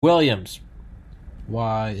Williams.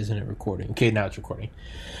 Why isn't it recording? Okay, now it's recording.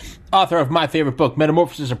 Author of my favorite book,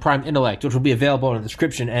 Metamorphosis of Prime Intellect, which will be available in the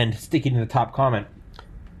description and sticking in the top comment.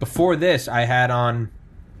 Before this, I had on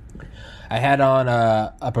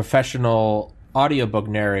a professional audiobook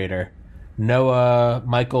narrator, Noah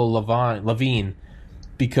Michael Levine,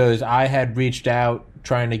 because I had reached out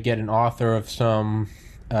trying to get an author of a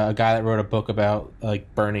guy that wrote a book about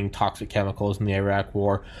like burning toxic chemicals in the Iraq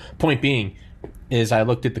War. Point being is I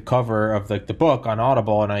looked at the cover of the book on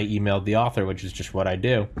Audible and I emailed the author, which is just what I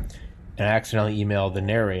do, and I accidentally emailed the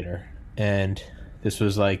narrator. And this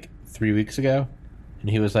was like 3 weeks ago, and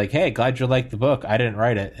he was like, "Hey, glad you liked the book. I didn't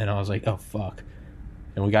write it." And I was like, "Oh fuck."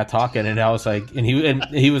 And we got talking, and I was like, and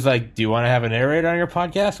he was like, "Do you want to have a narrator on your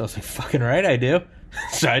podcast?" I was like, "Fucking right, I do."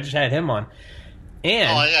 So I just had him on.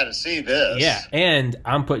 And I got to see this. Yeah, and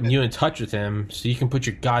I'm putting you in touch with him so you can put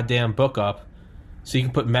your goddamn book up, so you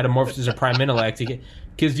can put Metamorphosis of Prime Intellect.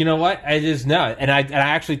 Because you know what? I just know it. And I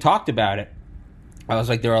actually talked about it. I was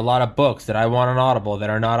like, there are a lot of books that I want on Audible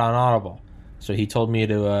that are not on Audible. So he told me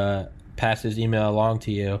to pass his email along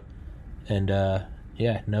to you. And,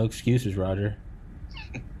 yeah, no excuses, Roger.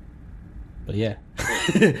 But, yeah.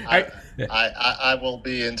 I will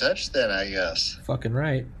be in touch then, I guess. Fucking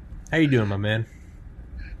right. How you doing, my man?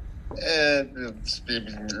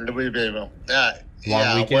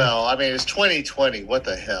 Long weekend? Well, I mean, it's 2020. What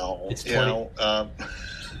the hell? It's 20.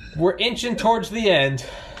 We're inching towards the end.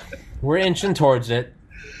 We're inching towards it.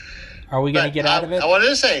 Are we going to get out of it? I wanted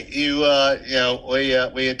to say,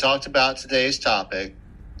 we had talked about today's topic,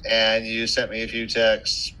 and you sent me a few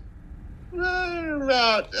texts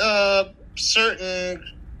about certain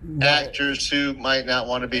actors who might not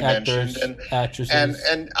want to be mentioned, and actresses,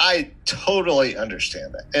 and I totally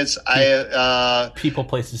understand that. It's people,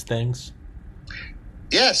 places, things.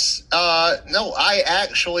 Yes, no, I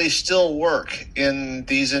actually still work in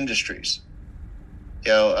these industries.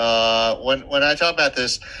 When I talk about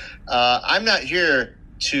this, I'm not here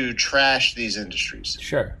to trash these industries.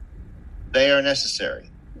 Sure, they are necessary.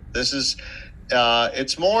 This is,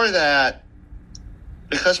 it's more that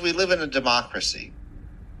because we live in a democracy,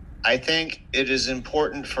 I think it is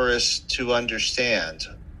important for us to understand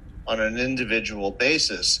on an individual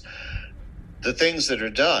basis the things that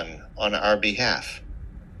are done on our behalf.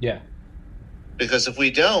 Yeah. Because if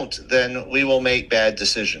we don't, then we will make bad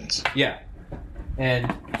decisions. Yeah.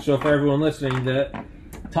 And so for everyone listening, the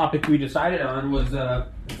topic we decided on was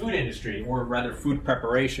food industry, or rather food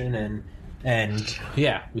preparation, and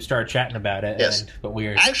yeah, we started chatting about it. Yes. But we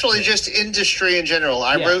were actually just industry in general.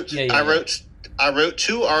 I wrote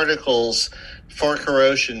 2 articles for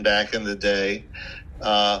Corrosion back in the day.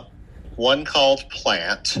 One called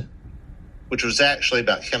Plant, which was actually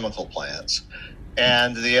about chemical plants,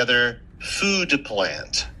 and the other Food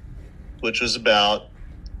Plant, which was about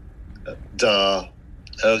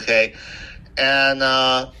okay. And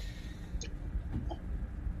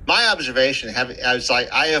my observation,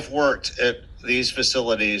 I have worked at these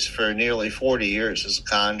facilities for nearly 40 years as a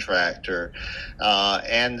contractor,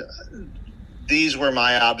 and these were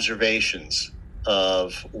my observations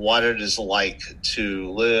of what it is like to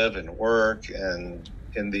live and work and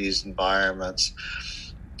in these environments.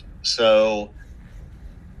 So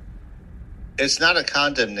it's not a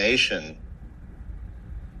condemnation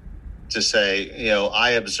to say,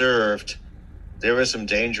 I observed there was some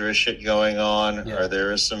dangerous shit going on, or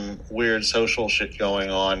there is some weird social shit going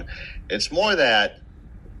on. It's more that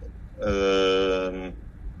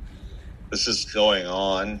this is going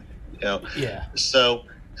on, Yeah. So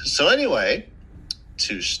anyway,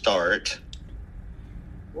 to start,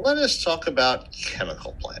 let us talk about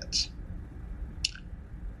chemical plants.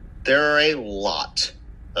 There are a lot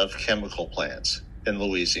of chemical plants in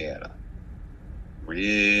Louisiana.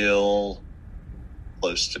 Real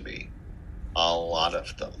close to me. A lot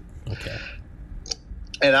of them. Okay.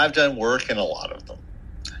 And I've done work in a lot of them.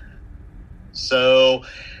 So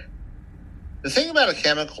the thing about a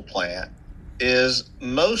chemical plant is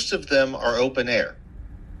most of them are open air.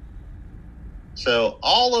 So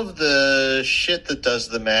all of the shit that does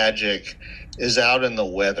the magic is out in the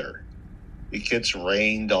weather. It gets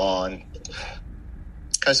rained on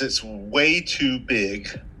because it's way too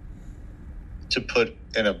big to put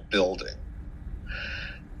in a building.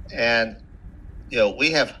 And,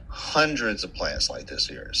 we have hundreds of plants like this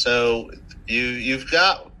here. So you've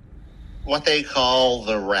got what they call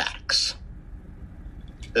the racks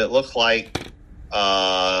that look like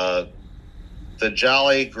the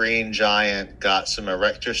Jolly Green Giant got some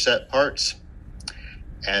erector set parts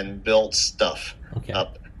and built stuff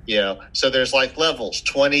up. So there's like levels,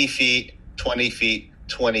 20 feet, 20 feet,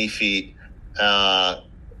 20 feet,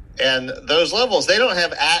 And those levels, they don't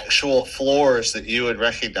have actual floors that you would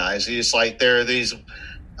recognize. It's like there are these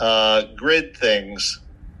grid things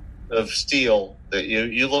of steel that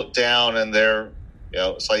you look down and they're,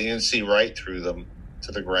 it's like you can see right through them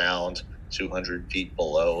to the ground, 200 feet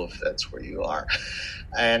below, if that's where you are.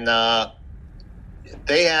 And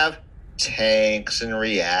they have tanks and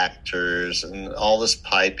reactors and all this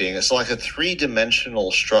piping. It's like a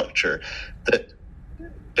 3-dimensional structure that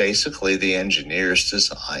basically the engineers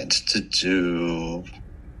designed to do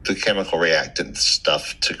the chemical reactant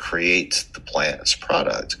stuff to create the plant's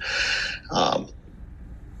product.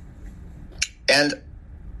 And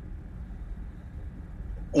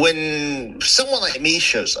when someone like me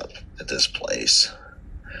shows up at this place,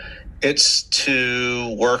 it's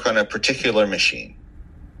to work on a particular machine.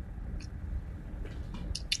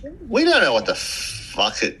 We don't know what the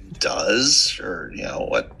fuck it does, or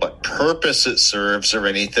what purpose it serves or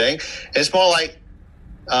anything. It's more like,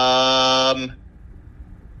 I'm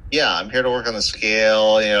here to work on the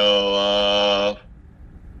scale,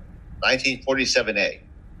 1947A.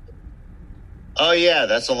 Oh yeah,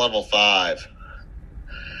 that's a level 5.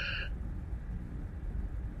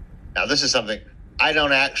 Now this is something, I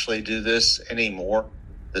don't actually do this anymore.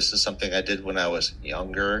 This is something I did when I was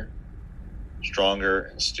younger, stronger,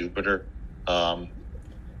 and stupider.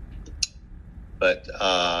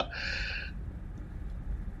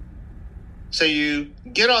 So you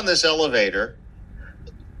get on this elevator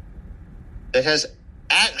that has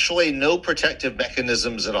actually no protective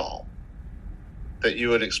mechanisms at all that you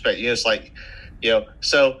would expect. It's like,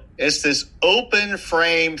 so it's this open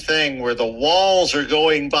frame thing where the walls are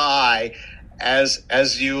going by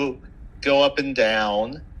as you go up and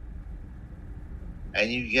down,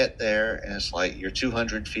 and you get there and it's like you're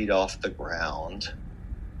 200 feet off the ground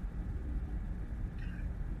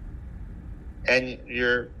and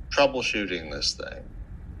you're troubleshooting this thing,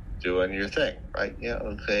 doing your thing, right? Yeah,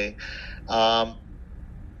 okay. But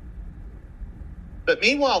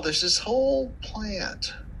meanwhile, there's this whole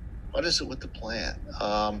plant. What is it with the plant?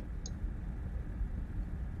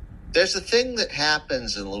 There's a thing that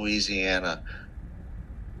happens in Louisiana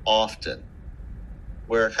often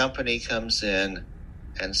where a company comes in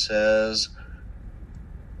and says,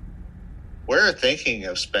 we're thinking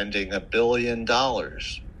of spending $1 billion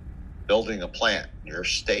building a plant in your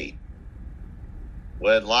state.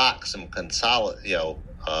 Would like some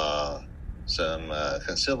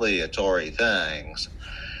conciliatory things.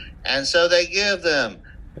 And so they give them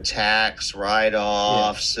tax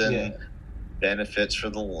write-offs and benefits for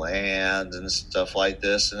the land and stuff like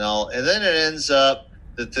this and all. And then it ends up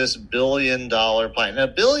that this $1 billion plant. Now,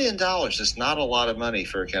 $1 billion is not a lot of money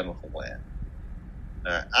for a chemical plant.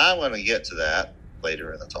 All right, I'm going to get to that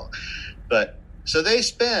later in the talk. But so they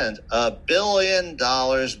spend $1 billion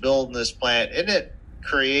building this plant, and it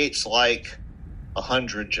creates like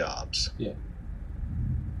 100 jobs. Yeah.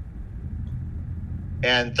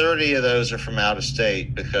 And 30 of those are from out of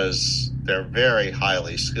state because they're very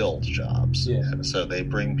highly skilled jobs. Yeah. And so they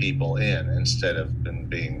bring people in instead of them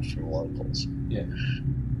being from locals. Yeah.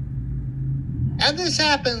 And this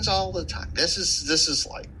happens all the time. This is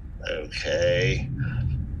like, okay.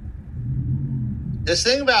 This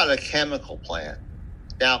thing about a chemical plant.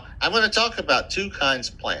 Now, I'm going to talk about 2 kinds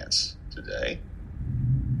of plants today,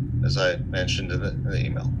 as I mentioned in the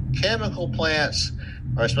email. Chemical plants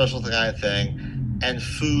are a special kind of thing, and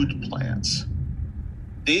food plants.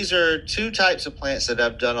 These are 2 types of plants that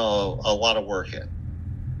I've done a lot of work in.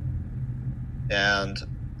 And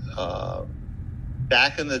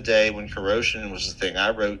back in the day when corrosion was a thing,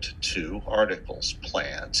 I wrote 2 articles,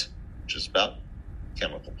 Plant, which is about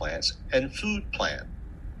chemical plants, and Food Plant.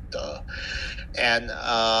 And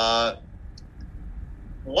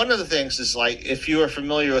one of the things is, like, if you are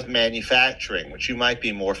familiar with manufacturing, which you might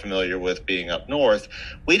be more familiar with being up north,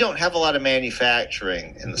 we don't have a lot of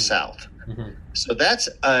manufacturing in the South. Mm-hmm. So that's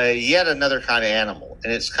yet another kind of animal,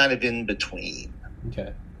 and it's kind of in between.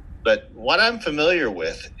 Okay. But what I'm familiar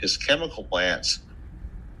with is chemical plants,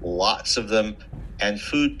 lots of them, and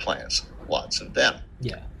food plants, lots of them.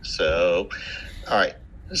 Yeah. So, all right.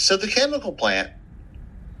 So the chemical plant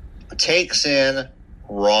takes in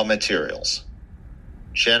raw materials,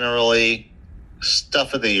 generally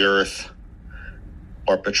stuff of the earth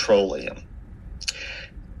or petroleum,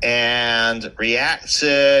 and reacts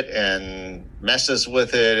it and messes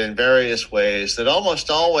with it in various ways that almost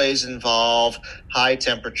always involve high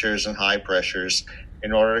temperatures and high pressures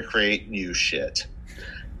in order to create new shit.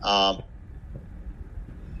 Now,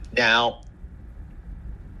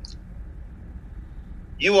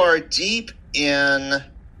 you are deep in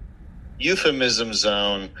euphemism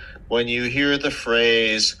zone when you hear the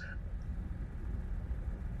phrase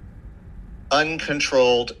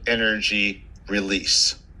uncontrolled energy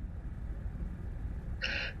release.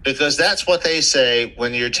 Because that's what they say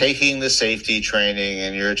when you're taking the safety training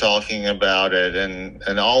and you're talking about it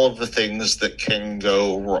and all of the things that can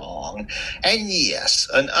go wrong. And yes,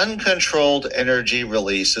 an uncontrolled energy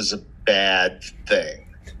release is a bad thing.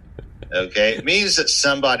 Okay? It means that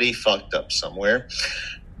somebody fucked up somewhere.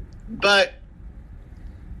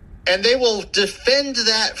 And they will defend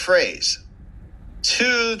that phrase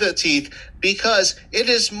to the teeth because it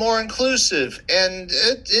is more inclusive and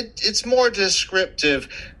it's more descriptive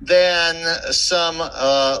than some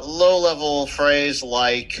low-level phrase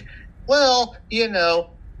like, well,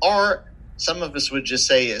 or some of us would just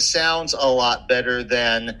say it sounds a lot better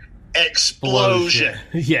than explosion.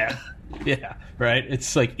 Yeah, right.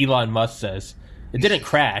 It's like Elon Musk says, it didn't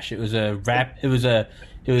crash. It was a rapidly.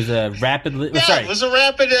 It was a rapid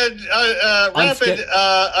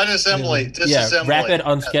unassembly, disassembly. Yeah, rapid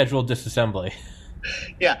unscheduled disassembly.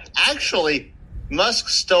 Yeah, actually, Musk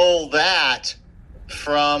stole that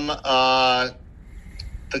from the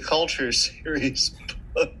Culture series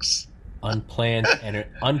books. Unplanned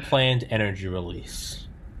energy release.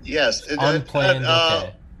 Yes, unplanned.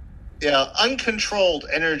 Okay. Yeah, uncontrolled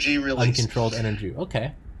energy release. Uncontrolled energy.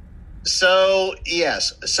 Okay. So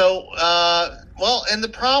yes, and the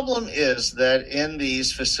problem is that in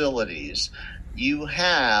these facilities, you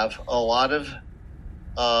have a lot of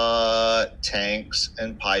tanks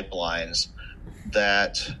and pipelines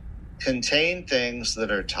that contain things that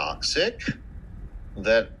are toxic,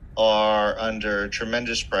 that are under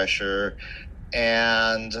tremendous pressure,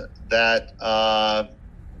 and that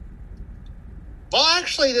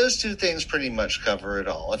actually, those two things pretty much cover it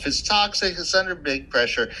all. If it's toxic, it's under big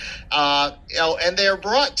pressure, and they're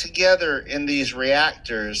brought together in these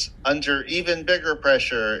reactors under even bigger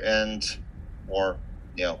pressure and more,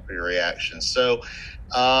 reactions. So,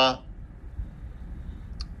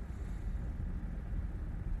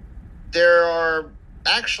 there are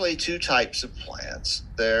actually two types of plants.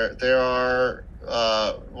 There are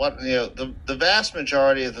the vast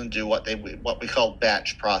majority of them do what we call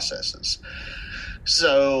batch processes.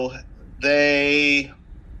 So they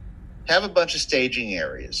have a bunch of staging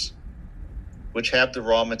areas which have the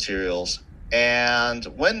raw materials, and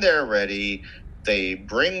when they're ready, they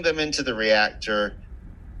bring them into the reactor,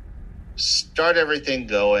 start everything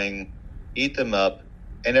going, heat them up,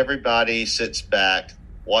 and everybody sits back,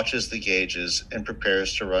 watches the gauges, and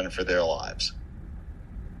prepares to run for their lives.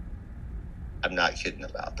 I'm not kidding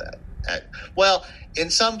about that. Well,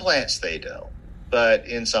 in some plants they do. But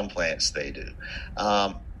in some plants they do.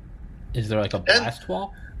 Is there like a blast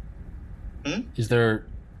wall? Is there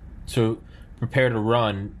prepare to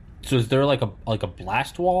run? So is there like a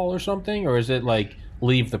blast wall or something, or is it like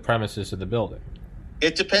leave the premises of the building?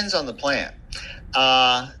 It depends on the plant.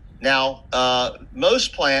 Now,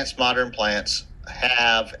 most plants, modern plants,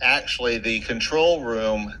 have actually the control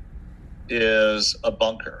room is a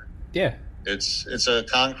bunker. Yeah. It's a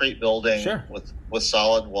concrete building sure. with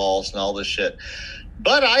solid walls and all this shit.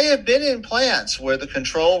 But I have been in plants where the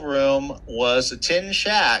control room was a tin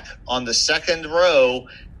shack on the second row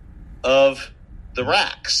of the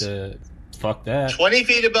racks. Fuck that. 20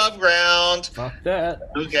 feet above ground. Fuck that.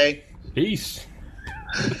 Okay. Peace.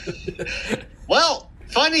 Well,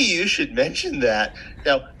 funny you should mention that.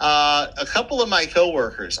 Now, a couple of my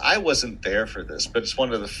coworkers, I wasn't there for this, but it's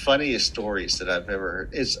one of the funniest stories that I've ever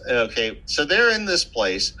heard. So they're in this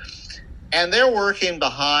place, and they're working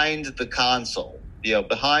behind the console,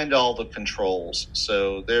 behind all the controls.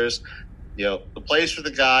 So there's, the place where the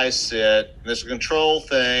guys sit, and there's a control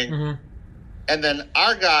thing, mm-hmm. and then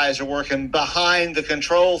our guys are working behind the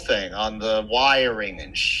control thing on the wiring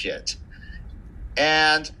and shit.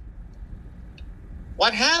 And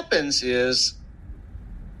what happens is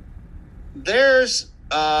there's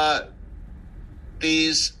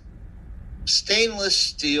these stainless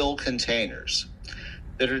steel containers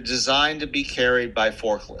that are designed to be carried by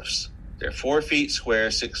forklifts. They're 4 feet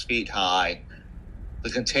square, 6 feet high. The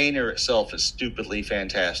container itself is stupidly,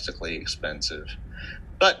 fantastically expensive.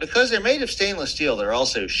 But because they're made of stainless steel, they're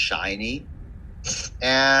also shiny.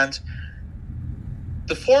 And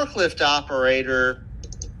the forklift operator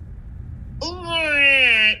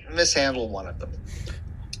mishandled one of them,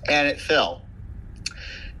 and it fell,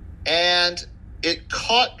 and it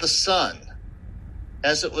caught the sun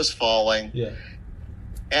as it was falling,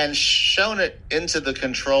 and shone it into the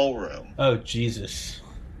control room. Oh, Jesus.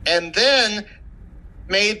 And then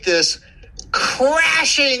made this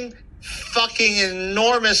crashing fucking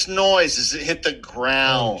enormous noise as it hit the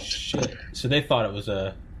ground. Oh, shit. So they thought it was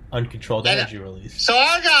a uncontrolled energy release. So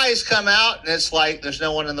our guys come out, and it's like there's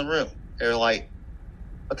no one in the room. They're like,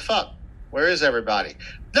 what the fuck? Where is everybody?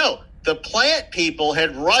 No, the plant people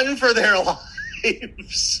had run for their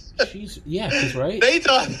lives. Yeah, she's right. They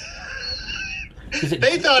thought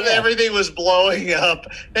everything was blowing up.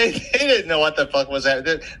 They didn't know what the fuck was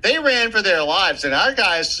happening. They ran for their lives, and our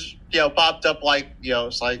guys, popped up like,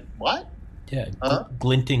 it's like, what? Yeah,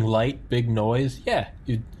 glinting light, big noise. Yeah,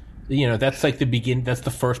 that's like that's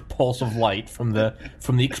the first pulse of light from the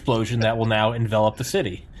explosion that will now envelop the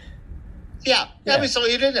city. Yeah. I mean, so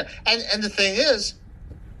you didn't, and the thing is,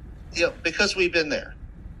 because we've been there.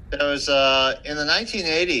 There was in the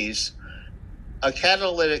 1980s a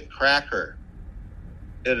catalytic cracker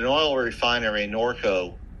at an oil refinery,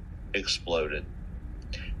 Norco, exploded,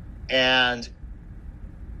 and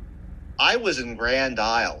I was in Grand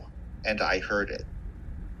Isle. And I heard it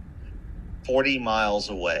 40 miles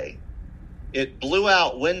away. It blew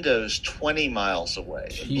out windows 20 miles away.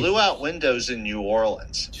 It blew out windows in New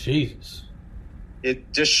Orleans. Jesus.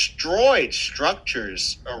 It destroyed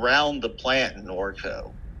structures around the plant in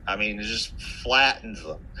Norco. I mean, it just flattened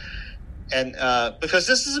them. And because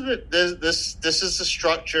this is a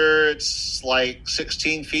structure, it's like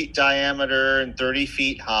 16 feet diameter and 30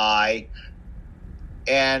 feet high,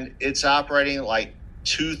 and it's operating like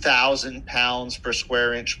 2,000 pounds per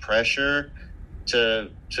square inch pressure to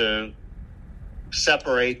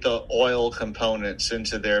separate the oil components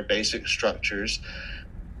into their basic structures.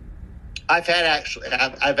 I've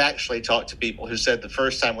actually talked to people who said the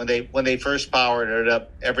first time when they first powered it up,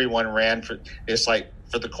 everyone ran for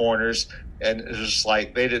the corners, and it was just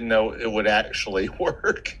like they didn't know it would actually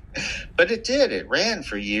work, but it did. It ran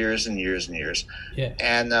for years and years and years. Yeah.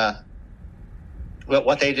 And but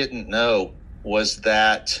what they didn't know was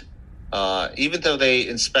that even though they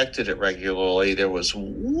inspected it regularly, there was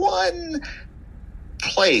one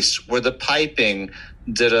place where the piping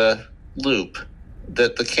did a loop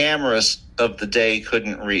that the cameras of the day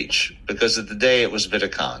couldn't reach, because of the day it was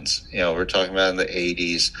Vidicons. We're talking about in the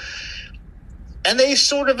 80s. And they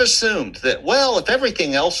sort of assumed that, well, if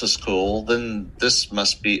everything else is cool, then this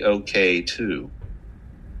must be okay too.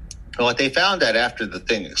 And what they found out after the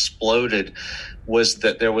thing exploded was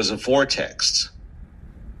that there was a vortex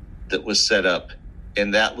that was set up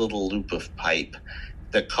in that little loop of pipe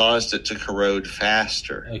that caused it to corrode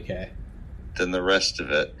faster than the rest of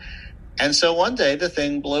it. And so one day the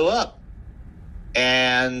thing blew up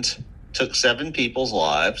and took 7 people's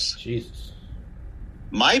lives. Jesus.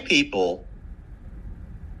 My people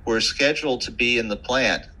were scheduled to be in the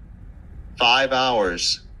plant 5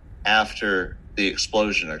 hours after the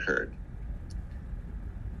explosion occurred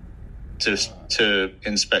to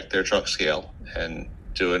inspect their truck scale and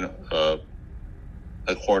do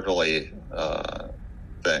a quarterly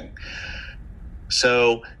thing.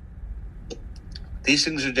 So these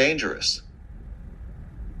things are dangerous.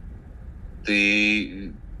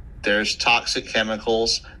 There's toxic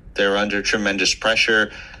chemicals. They're under tremendous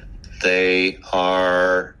pressure. They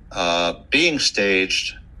are being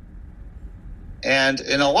staged. And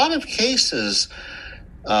in a lot of cases,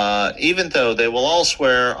 even though they will all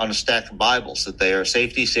swear on a stack of Bibles that they are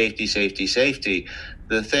safety, safety, safety, safety,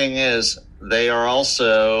 the thing is they are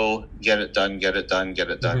also get it done, get it done, get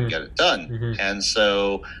it done, mm-hmm. get it done. Mm-hmm. And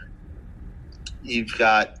so you've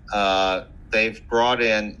got, they've brought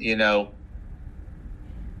in,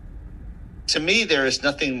 to me, there is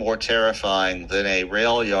nothing more terrifying than a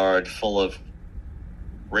rail yard full of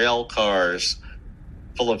rail cars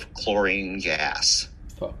full of chlorine gas.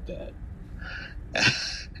 Fuck that.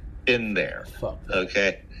 In there. Fuck that.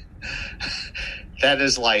 Okay. That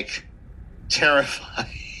is like terrifying.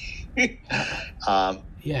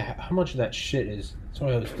 Yeah, how much of that shit is, that's what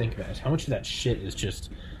I always think about, is how much of that shit is just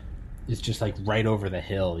like right over the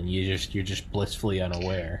hill and you're just blissfully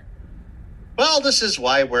unaware. Well, this is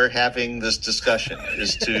why we're having this discussion,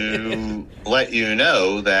 is to let you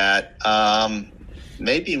know that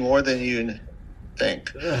maybe more than you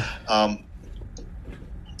think.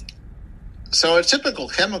 So a typical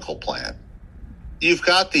chemical plant, you've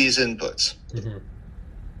got these inputs, mm-hmm.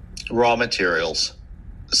 raw materials,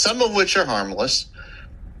 some of which are harmless,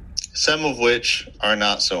 some of which are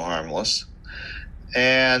not so harmless,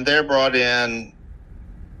 and they're brought in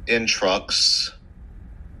trucks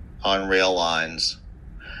on rail lines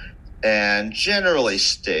and generally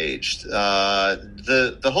staged.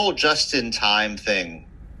 The whole just-in-time thing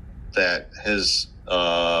that has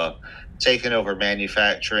taken over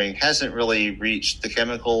manufacturing hasn't really reached the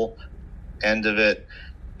chemical end of it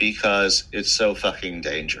because it's so fucking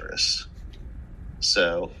dangerous.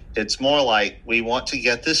 So it's more like we want to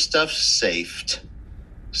get this stuff safed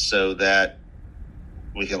so that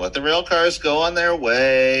we can let the rail cars go on their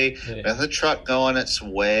way, let the truck go on its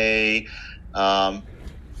way.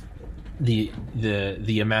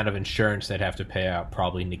 the amount of insurance they'd have to pay out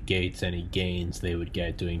probably negates any gains they would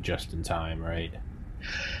get doing just in time, right?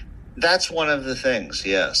 That's one of the things,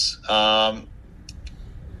 yes.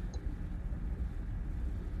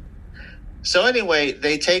 So anyway,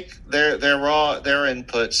 they take their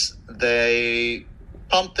inputs, they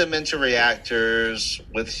pump them into reactors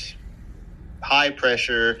with high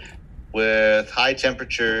pressure, with high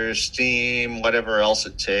temperature, steam, whatever else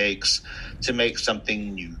it takes to make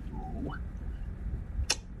something new.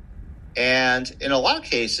 And in a lot of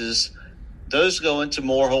cases, those go into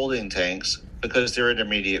more holding tanks because they're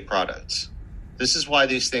intermediate products. This is why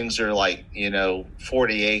these things are like,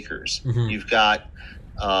 40 acres. Mm-hmm. You've got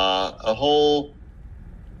a whole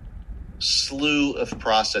slew of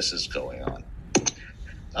processes going on.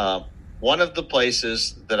 One of the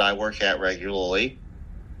places that I work at regularly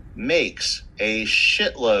makes a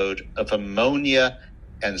shitload of ammonia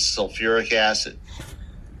and sulfuric acid.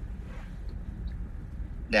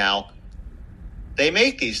 Now, they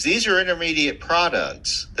make these are intermediate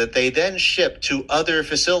products that they then ship to other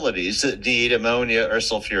facilities that need ammonia or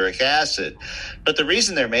sulfuric acid. But the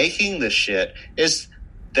reason they're making this shit is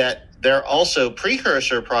that they're also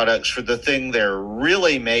precursor products for the thing they're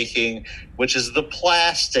really making, which is the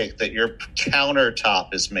plastic that your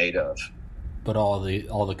countertop is made of. But all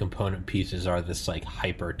the component pieces are this like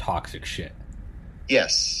hyper toxic shit.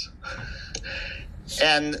 Yes.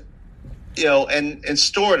 And and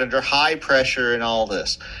stored under high pressure and all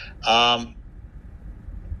this.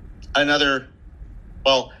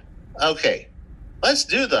 Okay, let's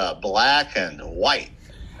do the black and white,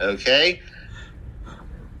 okay?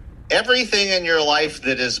 Everything in your life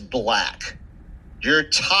that is black, your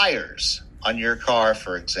tires on your car,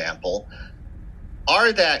 for example,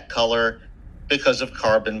 are that color because of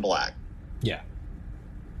carbon black. Yeah.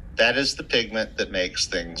 That is the pigment that makes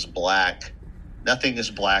things black. Nothing is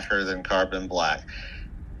blacker than carbon black.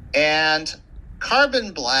 And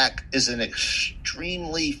carbon black is an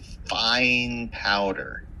extremely fine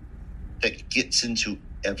powder that gets into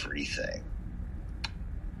everything.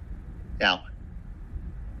 Now,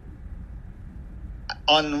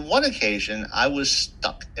 on one occasion, I was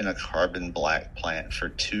stuck in a carbon black plant for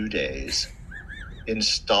 2 days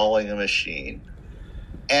installing a machine.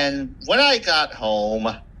 And when I got home,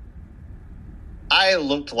 I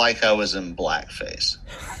looked like I was in blackface.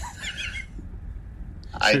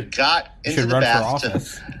 I got into the bathtub.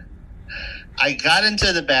 I got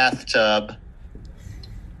into the bathtub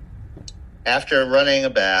after running a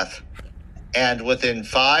bath, and within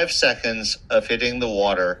 5 seconds of hitting the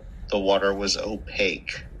water was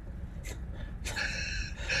opaque.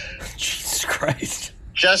 Jesus Christ.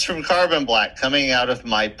 Just from carbon black coming out of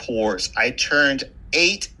my pores. I turned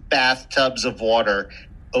 8 bathtubs of water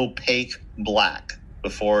opaque black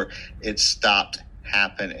before it stopped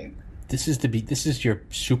happening. This is your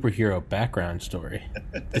superhero background story.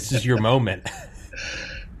 This is your moment.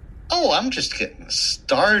 Oh, I'm just getting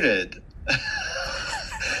started.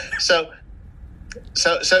 So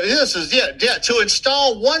this is to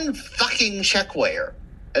install one fucking checkweigher.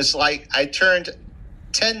 It's like I turned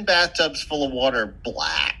 10 bathtubs full of water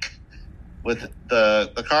black with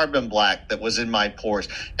the carbon black that was in my pores.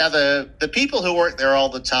 Now the people who work there all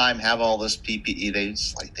the time have all this PPE.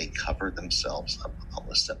 They cover themselves up with all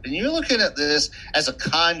this stuff. And you're looking at this as a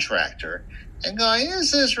contractor and going,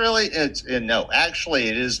 is this really? No, actually,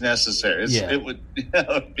 it is necessary. It would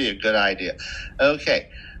be a good idea. Okay,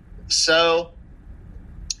 so,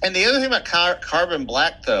 and the other thing about carbon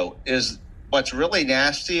black, though, is what's really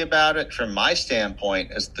nasty about it, from my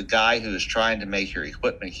standpoint, as the guy who is trying to make your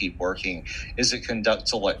equipment keep working, is it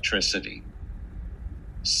conducts electricity.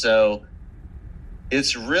 So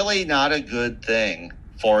it's really not a good thing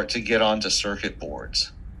for it to get onto circuit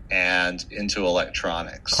boards and into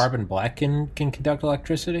electronics. Carbon black can conduct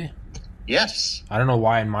electricity? Yes. I don't know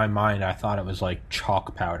why in my mind I thought it was like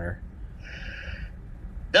chalk powder.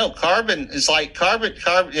 No, carbon is like carbon.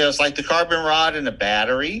 It's like the carbon rod in a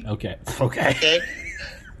battery. Okay.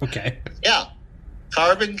 Yeah,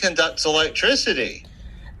 carbon conducts electricity.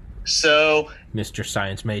 So, Mr.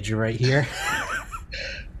 Science major right here.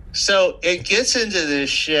 So it gets into this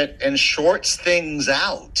shit and shorts things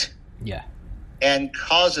out. Yeah. And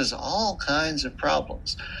causes all kinds of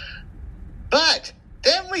problems. But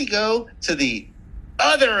then we go to the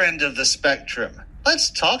other end of the spectrum.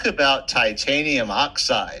 Let's talk about titanium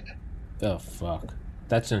oxide. Oh, fuck.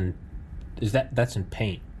 That's in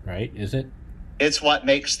paint, right? Is it? It's what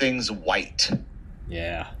makes things white.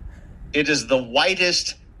 Yeah. It is the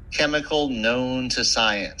whitest chemical known to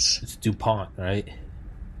science. It's DuPont, right?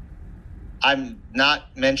 I'm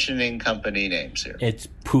not mentioning company names here. It's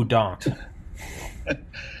Poudant.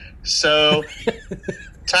 So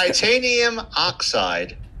titanium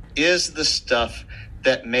oxide is the stuff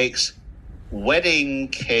that makes wedding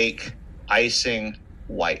cake icing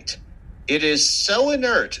white. It is so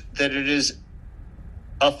inert that it is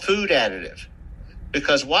a food additive,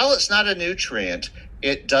 because while it's not a nutrient,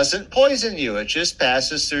 it doesn't poison you. It just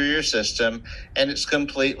passes through your system, and it's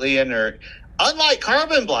completely inert. Unlike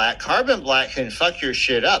carbon black can fuck your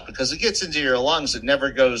shit up because it gets into your lungs. It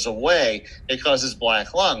never goes away. It causes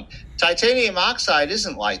black lung. Titanium oxide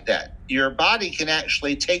isn't like that. Your body can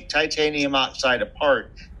actually take titanium oxide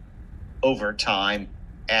apart over time,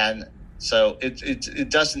 and so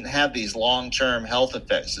it doesn't have these long-term health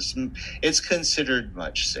effects. It's considered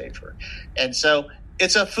much safer. And so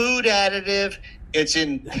it's a food additive. It's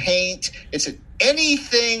in paint. It's in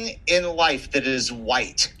anything in life that is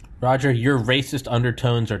white. Roger, your racist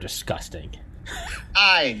undertones are disgusting.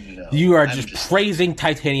 I know. You are just praising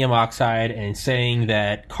titanium oxide and saying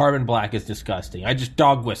that carbon black is disgusting. I just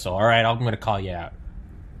dog whistle, all right? I'm going to call you out.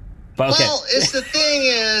 But okay. Well, it's the thing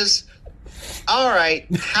is, all right,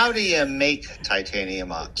 how do you make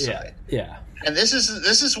titanium oxide? Yeah. And this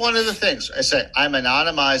is one of the things. I say I'm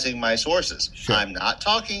anonymizing my sources. Sure. I'm not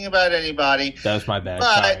talking about anybody. That was my bad.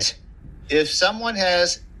 But Sorry. if someone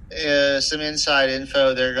has some inside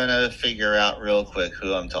info, they're going to figure out real quick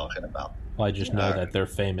who I'm talking about. Well, I just know that they're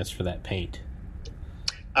famous for that paint.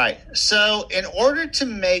 All right. So in order to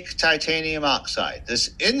make titanium oxide,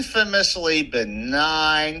 this infamously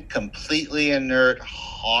benign, completely inert,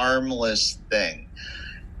 harmless thing,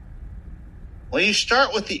 when you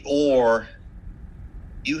start with the ore,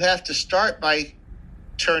 you have to start by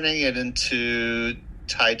turning it into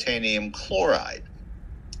titanium chloride,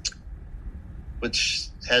 which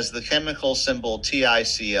has the chemical symbol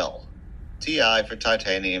TiCl. Ti for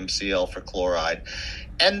titanium, Cl for chloride.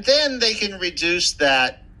 And then they can reduce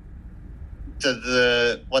that to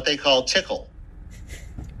the what they call tickle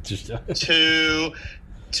to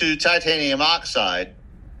titanium oxide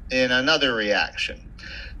in another reaction.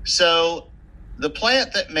 So the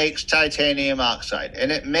plant that makes titanium oxide,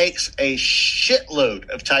 and it makes a shitload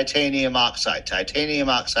of titanium oxide. Titanium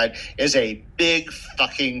oxide is a big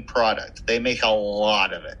fucking product. They make a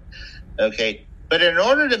lot of it. Okay. But in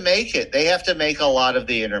order to make it, they have to make a lot of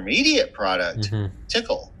the intermediate product,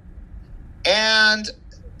 tickle. And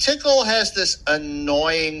tickle has this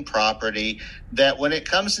annoying property that when it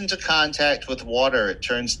comes into contact with water, it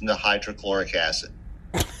turns into hydrochloric acid.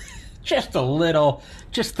 Just a little,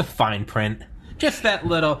 just the fine print. Just that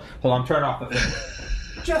little. Hold on, turn off the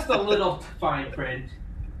thing. Just a little fine print.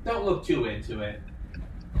 Don't look too into it.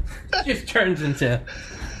 It just turns into,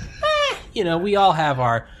 we all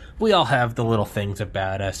have the little things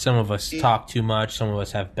about us. Some of us talk too much. Some of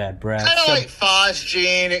us have bad breath. Kind of like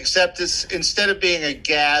phosgene, except it's instead of being a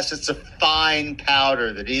gas, it's a fine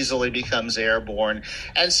powder that easily becomes airborne.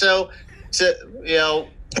 And so,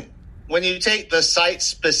 when you take the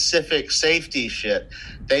site-specific safety shit,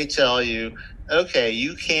 they tell you, okay,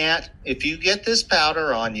 you can't, if you get this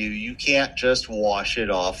powder on you, you can't just wash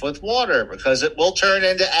it off with water because it will turn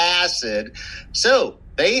into acid. So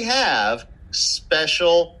they have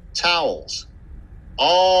special towels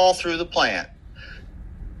all through the plant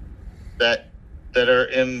that are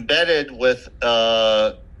embedded with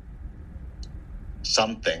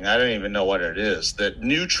something, I don't even know what it is, that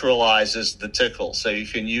neutralizes the tickle, so you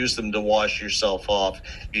can use them to wash yourself off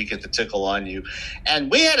if you get the tickle on you.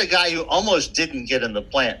 And we had a guy who almost didn't get in the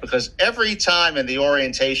plant because every time in the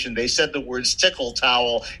orientation they said the words tickle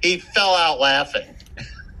towel, he fell out laughing.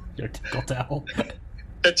 Your tickle towel?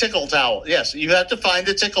 The tickle towel, yes. You have to find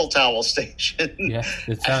the tickle towel station. Yeah,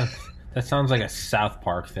 that sounds like a South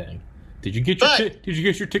Park thing. Did you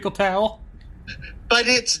get your tickle towel? But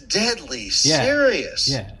it's deadly serious.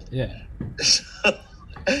 Yeah.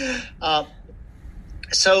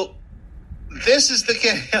 So this is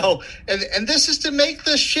the and this is to make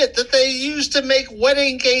the shit that they use to make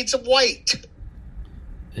wedding gates white.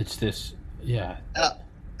 It's this, yeah.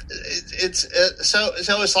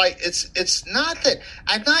 It's like it's not that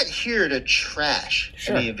I'm not here to trash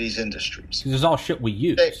any of these industries. This is all shit we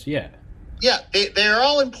use. They're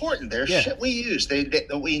all important. They're shit we use.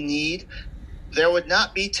 That we need. There would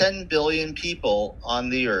not be 10 billion people on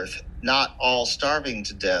the earth, not all starving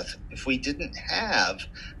to death, if we didn't have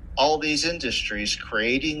all these industries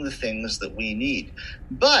creating the things that we need.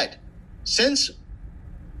 But since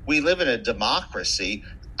we live in a democracy,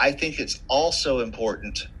 I think it's also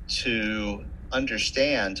important to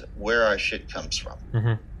understand where our shit comes from.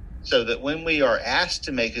 Mm-hmm. So that when we are asked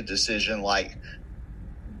to make a decision like,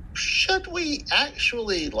 should we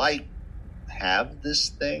actually have this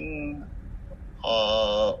thing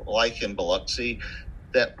like in Biloxi,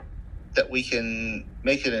 that that we can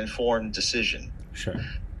make an informed decision. Sure.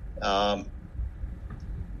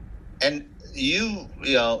 And you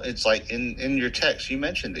know, it's like in your text, you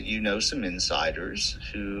mentioned that you know some insiders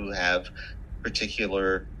who have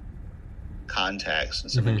particular contacts in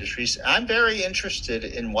some industries. I'm very interested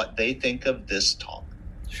in what they think of this talk.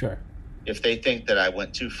 Sure. If they think that I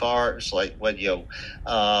went too far, it's like, what,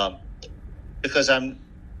 because I'm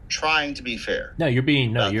trying to be fair. No, you're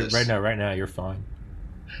being, no, you're right now, you're fine.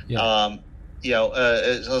 Yeah.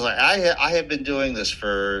 It's like I have been doing this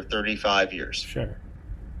for 35 years. Sure.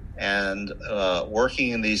 And working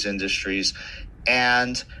in these industries,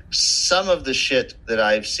 and some of the shit that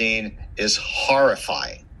I've seen is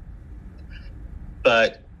horrifying.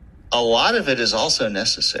 But a lot of it is also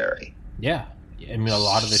necessary. Yeah. I mean, a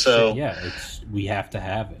lot of this shit, we have to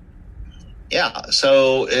have it. Yeah,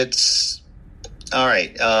 so it's all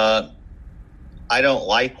right. I don't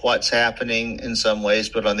like what's happening in some ways,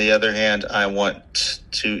 but on the other hand, I want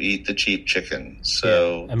to eat the cheap chicken.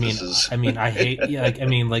 So yeah. I hate. Yeah,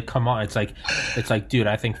 like, come on. It's like, dude,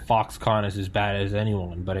 I think Foxconn is as bad as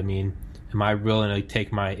anyone. But I mean, am I willing to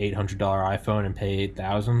take my $800 iPhone and pay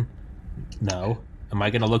 $8,000? No. Am I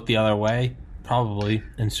going to look the other way? Probably.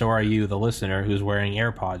 And so are you, the listener, who's wearing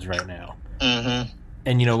AirPods right now. Mm-hmm.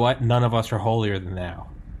 And you know what? None of us are holier than thou,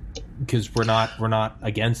 because we're not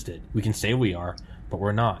against it. We can say we are, but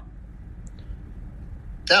we're not.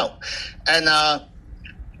 No. And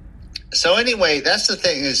so anyway, that's the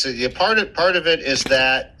thing, is part of it is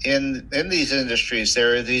that in these industries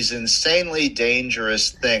there are these insanely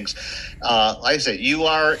dangerous things. Like I said, you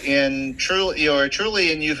are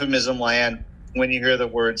truly in euphemism land when you hear the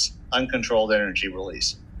words uncontrolled energy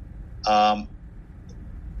release. But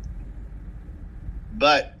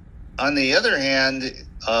on the other hand,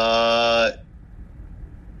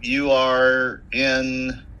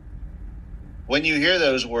 when you hear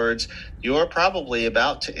those words, you are probably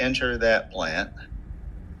about to enter that plant,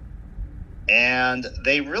 and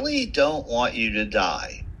they really don't want you to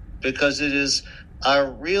die, because it is a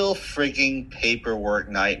real frigging paperwork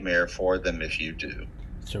nightmare for them if you do.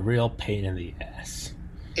 It's a real pain in the ass.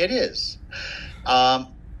 It is. Now,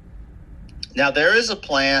 there is a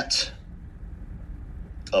plant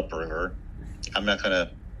upriver. I'm not going to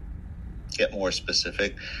get more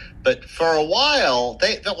specific, but for a while,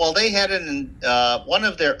 they had one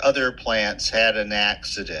of their other plants had an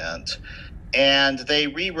accident, and they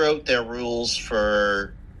rewrote their rules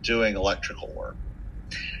for doing electrical work.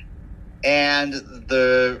 And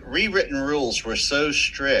the rewritten rules were so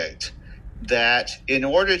strict that in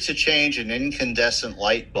order to change an incandescent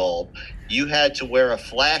light bulb, you had to wear a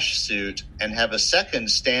flash suit and have a second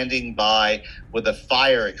standing by with a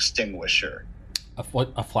fire extinguisher.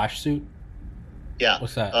 A flash suit? Yeah.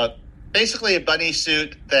 What's that? Basically a bunny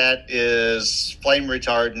suit that is flame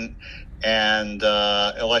retardant and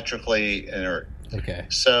electrically inert. Okay.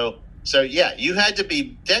 So yeah, you had to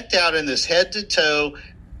be decked out in this head to toe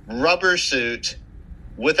rubber suit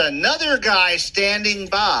with another guy standing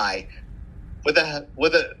by with a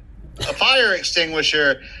fire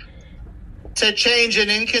extinguisher to change an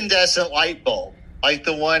incandescent light bulb like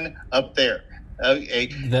the one up there. Okay.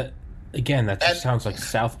 That just sounds like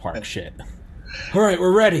South Park shit. All right,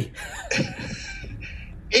 we're ready.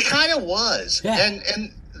 It kind of was. Yeah.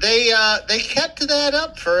 And they kept that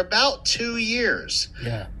up for about 2 years.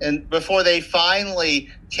 Yeah. And before they finally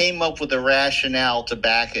came up with a rationale to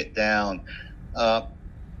back it down.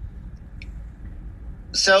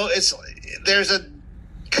 So there's a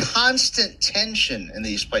constant tension in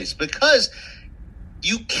these places because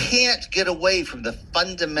you can't get away from the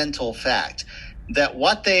fundamental fact that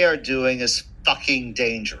what they are doing is fucking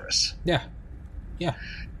dangerous. Yeah. Yeah.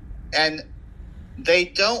 And they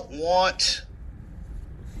don't want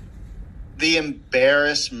the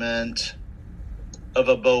embarrassment of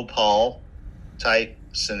a Bhopal type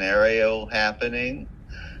scenario happening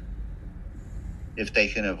if they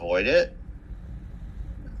can avoid it.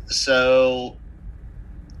 So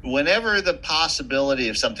whenever the possibility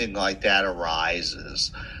of something like that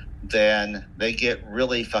arises, then they get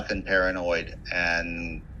really fucking paranoid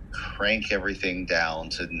and crank everything down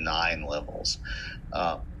to 9 levels.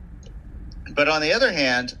 But on the other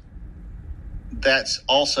hand, that's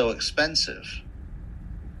also expensive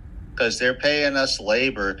because they're paying us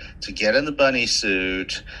labor to get in the bunny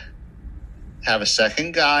suit, have a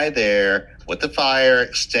second guy there with the fire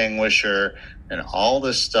extinguisher and all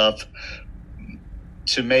this stuff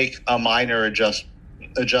to make a minor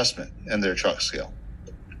adjustment in their truck scale,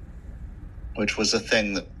 which was a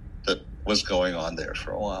thing that was going on there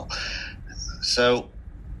for a while. So,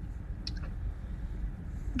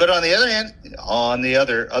 But on the other hand, on the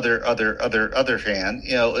other hand,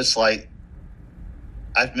 it's like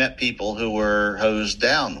I've met people who were hosed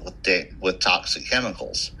down with toxic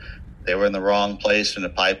chemicals. They were in the wrong place when the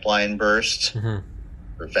pipeline burst, or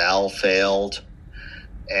valve failed,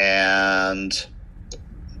 and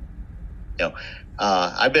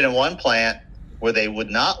I've been in one plant where they would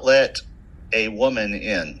not let a woman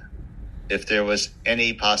in if there was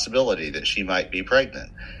any possibility that she might be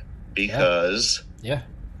pregnant, because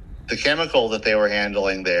the chemical that they were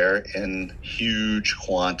handling there in huge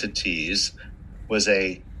quantities was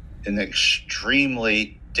an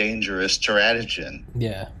extremely dangerous teratogen.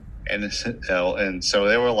 Yeah. And so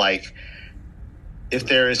they were like, if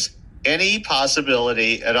there is any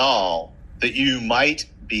possibility at all that you might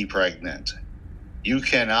be pregnant, you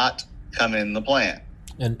cannot come in the plant.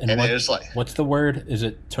 And it was like, what's the word? Is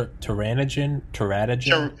it teratogen?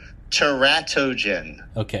 Teratogen.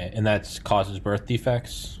 Okay, and that causes birth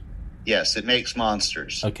defects? Yes, it makes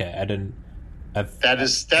monsters. Okay, I didn't.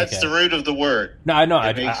 That's the root of the word. No, I know.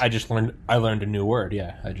 I just learned. I learned a new word.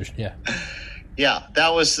 Yeah, Yeah,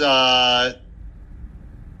 that was.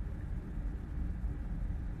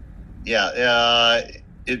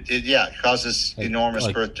 It causes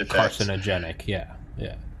enormous birth defects. Carcinogenic. Yeah,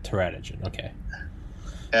 teratogen. Okay.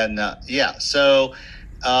 And so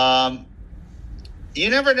you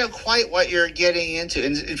never know quite what you're getting into.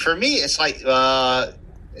 And for me, it's like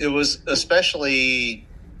it was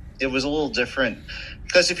a little different,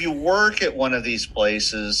 because if you work at one of these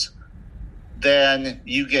places, then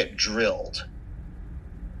you get drilled.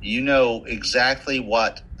 You know exactly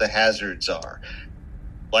what the hazards are.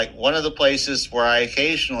 Like one of the places where I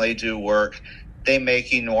occasionally do work, they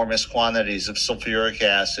make enormous quantities of sulfuric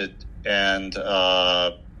acid and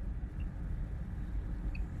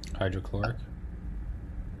hydrochloric.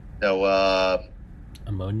 No,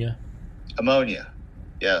 ammonia. Ammonia,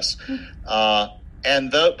 yes.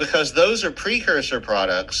 And because those are precursor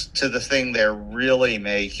products to the thing they're really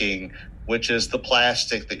making, which is the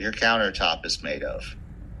plastic that your countertop is made of.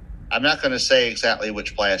 I'm not going to say exactly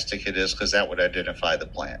which plastic it is, because that would identify the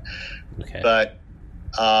plant. Okay. But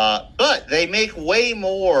they make way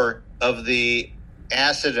more of the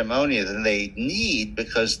acid ammonia than they need,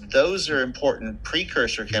 because those are important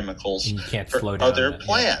precursor chemicals for other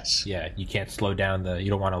plants. Yeah, you can't slow down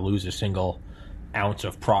you don't want to lose a single ounce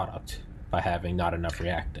of product by having not enough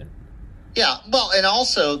reactant. Yeah, well, and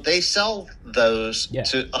also they sell those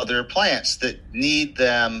to other plants that need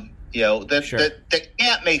them, that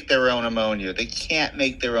can't make their own ammonia. They can't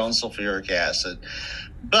make their own sulfuric acid,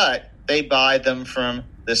 but they buy them from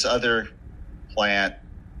this other plant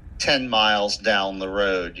 10 miles down the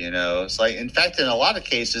road. It's like, in fact, in a lot of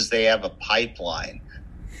cases, they have a pipeline.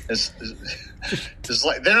 It's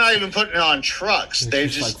like they're not even putting it on trucks. They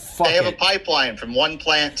have a pipeline from one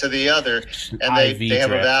plant to the other, and they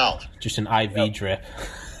have a valve. Just an IV drip.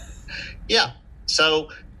 Yeah. So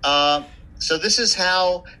this is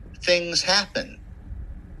how things happen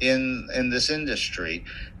in this industry,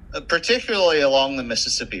 particularly along the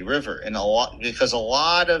Mississippi River, and because a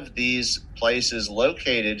lot of these places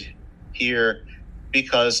located here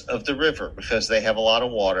because of the river, because they have a lot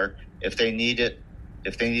of water. If they need a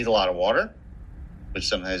lot of water, which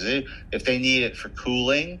sometimes they do, if they need it for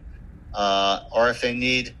cooling, or if they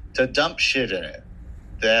need to dump shit in it,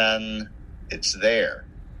 then it's there.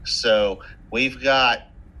 So we've got,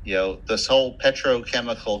 this whole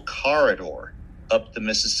petrochemical corridor up the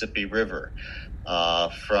Mississippi River,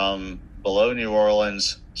 from below New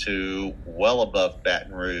Orleans to well above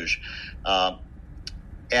Baton Rouge.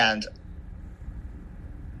 And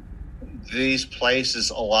these places,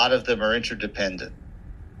 a lot of them are interdependent.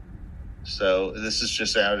 So this is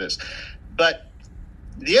just how it is. But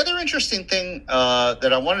the other interesting thing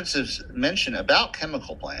that I wanted to mention about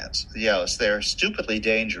chemical plants, is they're stupidly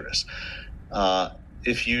dangerous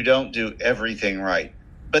if you don't do everything right.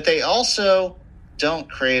 But they also don't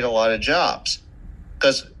create a lot of jobs,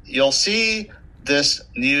 because you'll see this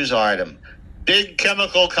news item: big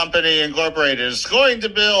chemical company incorporated is going to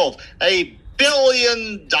build a $1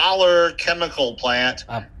 billion chemical plant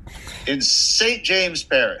in St. James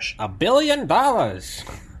Parish. $1 billion.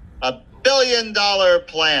 $1 billion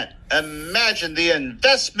plant. Imagine the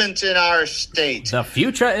investment in our state. The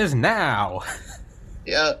future is now.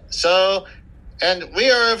 Yeah. So, and we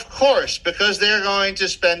are, of course, because they're going to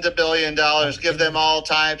spend $1 billion, give them all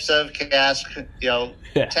types of tax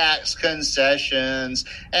concessions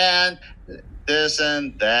and this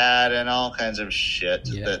and that and all kinds of shit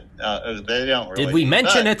that they don't really. Did we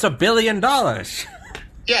mention it's $1 billion?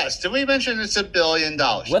 Yes, did we mention it's $1 billion?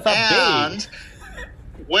 With a B. And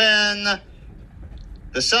when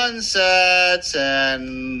the sun sets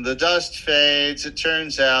and the dust fades, it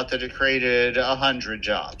turns out that it created 100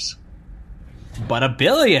 jobs. But $1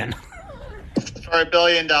 billion. For $1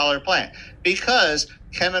 billion plant. Because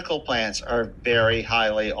chemical plants are very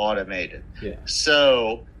highly automated. Yeah.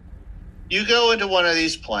 So you go into one of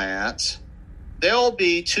these plants, there'll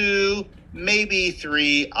be 2, maybe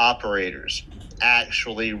 3 operators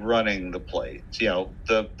actually running the plates,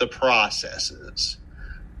 the processes.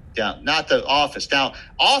 Yeah, not the office. Now,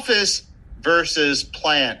 office versus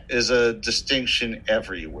plant is a distinction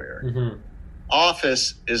everywhere. Mm-hmm.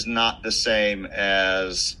 Office is not the same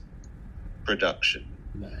as production.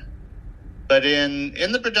 No. But in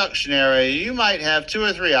the production area, you might have 2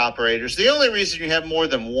 or 3 operators. The only reason you have more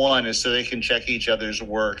than one is so they can check each other's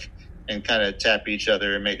work and kind of tap each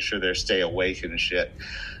other and make sure they stay awake and shit.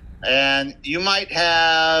 And you might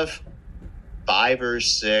have 5 or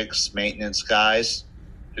 6 maintenance guys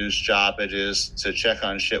whose job it is to check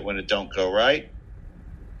on shit when it don't go right.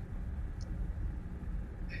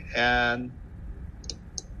 And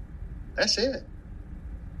that's it.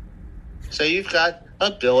 So you've got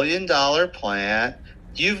 $1 billion plant.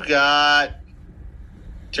 You've got,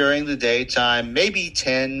 during the daytime, maybe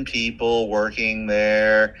 10 people working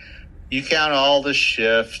there. You count all the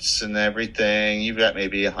shifts and everything. You've got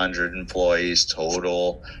maybe 100 employees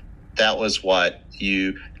total. That was what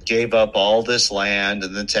you gave up all this land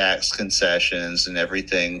and the tax concessions and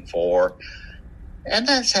everything for. And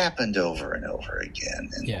that's happened over and over again.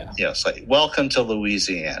 And, it's like, welcome to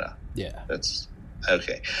Louisiana. Yeah. That's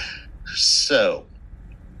okay. So,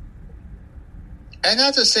 and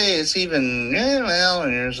not to say it's even,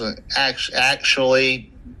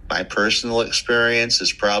 actually, my personal experience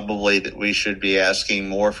is probably that we should be asking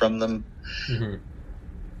more from them. Mm-hmm.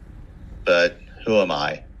 But who am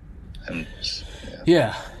I?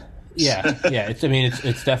 Yeah.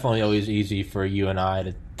 It's definitely always easy for you and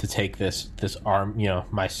I to take this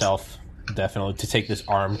myself definitely to take this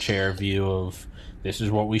armchair view of this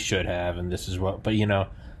is what we should have and this is what, but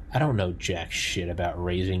I don't know jack shit about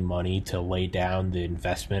raising money to lay down the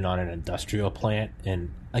investment on an industrial plant.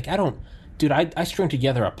 And I string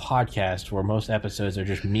together a podcast where most episodes are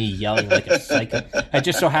just me yelling like a psycho. I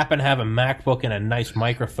just so happen to have a MacBook and a nice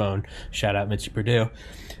microphone. Shout out Mitzi Purdue.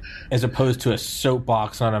 As opposed to a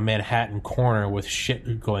soapbox on a Manhattan corner with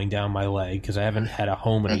shit going down my leg because I haven't had a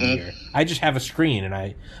home in a year. I just have a screen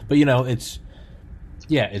it's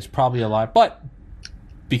probably a lot. But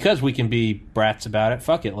because we can be brats about it,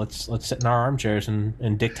 fuck it. Let's sit in our armchairs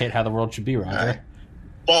and dictate how the world should be, Roger. Right.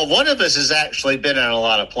 Well, one of us has actually been in a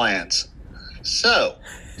lot of plants. So,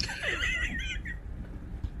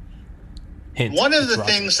 one of the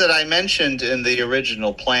things that I mentioned in the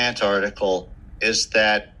original plant article is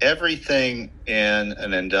that everything in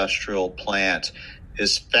an industrial plant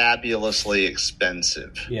is fabulously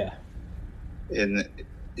expensive. Yeah.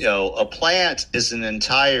 A plant is an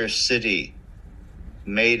entire city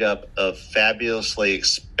made up of fabulously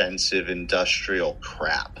expensive industrial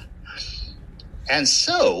crap. And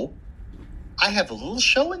so, I have a little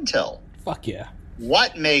show and tell. Fuck yeah.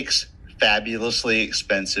 What makes fabulously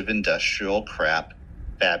expensive industrial crap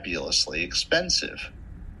fabulously expensive?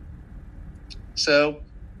 So,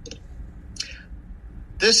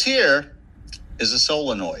 this here is a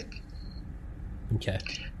solenoid. Okay.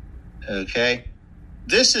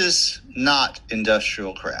 This is not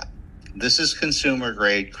industrial crap. This is consumer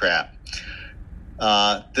grade crap.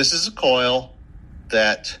 This is a coil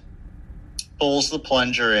that pulls the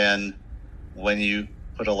plunger in when you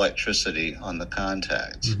put electricity on the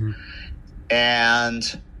contacts. Mm-hmm.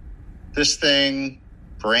 And this thing,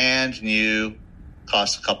 brand new,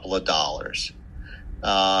 costs a couple of dollars.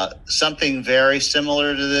 Something very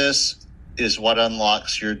similar to this is what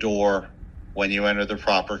unlocks your door when you enter the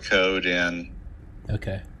proper code in.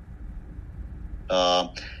 Okay.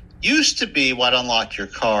 Used to be what unlocked your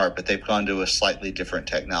car, but they've gone to a slightly different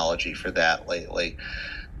technology for that lately.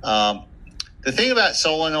 The thing about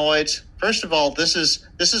solenoids, first of all, this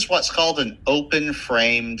is what's called an open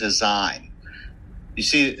frame design. You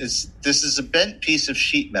see, this is a bent piece of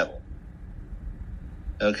sheet metal.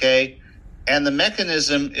 Okay? And the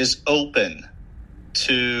mechanism is open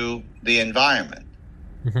to the environment,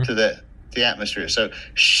 to the atmosphere. So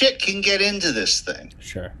shit can get into this thing.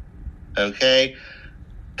 Sure. Okay?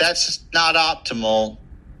 That's not optimal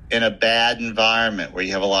in a bad environment where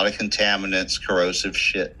you have a lot of contaminants, corrosive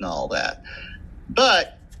shit, and all that.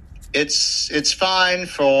 But it's fine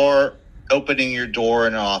for opening your door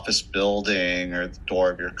in an office building or the door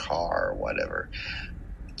of your car or whatever.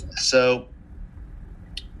 So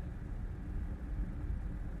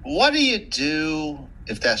what do you do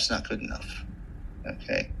if that's not good enough?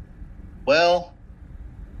 Okay. Well,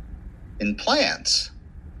 In plants,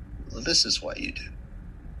 this is what you do.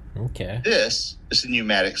 Okay. This is a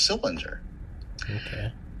pneumatic cylinder.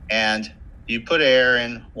 Okay. And you put air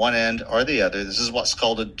in one end or the other. This is what's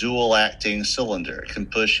called a dual acting cylinder. It can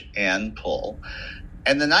push and pull.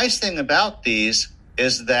 And the nice thing about these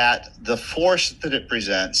is that the force that it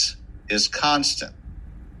presents is constant,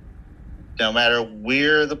 no matter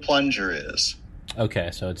where the plunger is.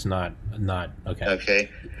 Okay, so it's not okay. Okay,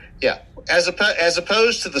 yeah. As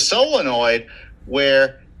opposed to the solenoid,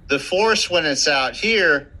 where the force when it's out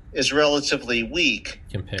here is relatively weak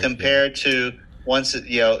compared to once it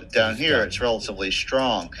down here it's relatively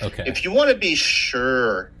strong. Okay. If you want to be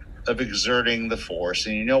sure of exerting the force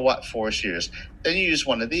and you know what force you use, then you use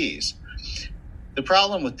one of these. The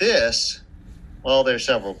problem with this, well, there's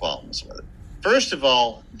several problems with it. First of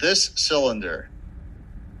all, this cylinder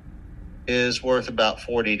is worth about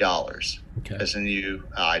 $40 as a new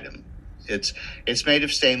item. It's made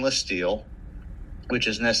of stainless steel, which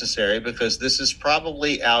is necessary because this is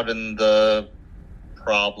probably out in the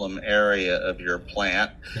problem area of your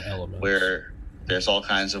plant where there's all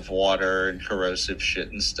kinds of water and corrosive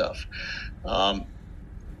shit and stuff. And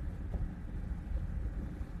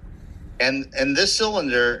this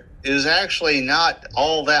cylinder is actually not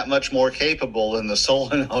all that much more capable than the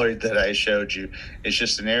solenoid that I showed you. It's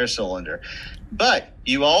just an air cylinder. But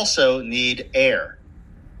you also need air.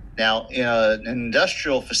 Now, in an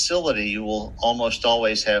industrial facility, you will almost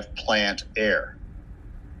always have plant air.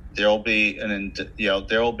 There will be an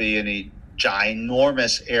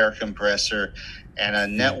ginormous air compressor and a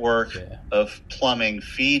network of plumbing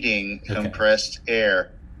feeding compressed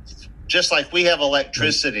air. Just like we have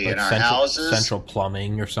electricity in our houses. Central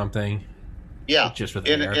plumbing or something. Yeah. Just with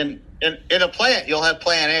air. In a plant, you'll have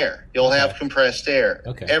plant air. You'll have compressed air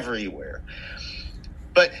everywhere.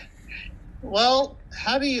 But, well,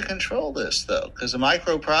 how do you control this, though? Because a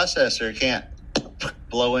microprocessor can't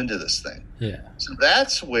blow into this thing. Yeah. So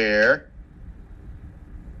that's where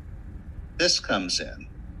this comes in.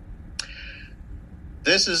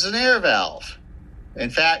 This is an air valve. In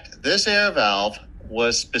fact, this air valve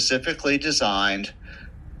was specifically designed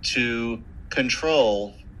to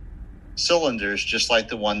control cylinders just like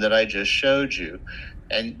the one that I just showed you.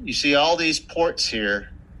 And you see all these ports here.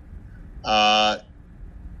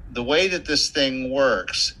 The way that this thing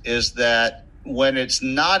works is that when it's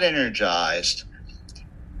not energized,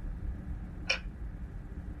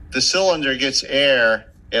 the cylinder gets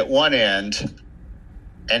air at one end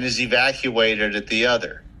and is evacuated at the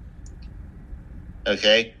other.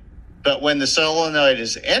 Okay? But when the solenoid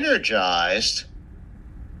is energized,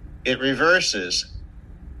 it reverses.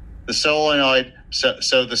 The solenoid,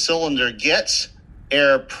 so the cylinder gets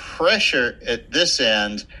air pressure at this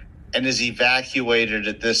end and is evacuated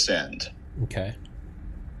at this end. Okay.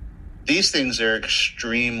 These things are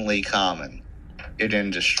extremely common in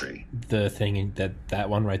industry. The thing in that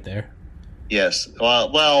one right there? Yes.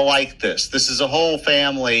 Well, like this. This is a whole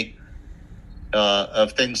family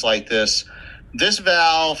of things like this. This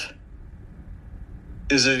valve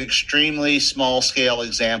is an extremely small-scale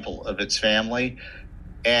example of its family.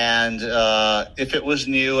 And if it was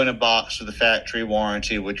new in a box with a factory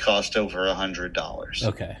warranty, it would cost over $100.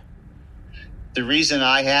 Okay. The reason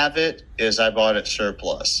I have it is I bought it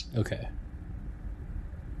surplus. Okay.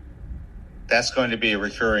 That's going to be a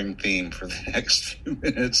recurring theme for the next few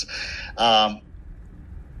minutes.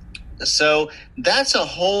 So that's a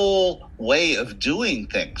whole way of doing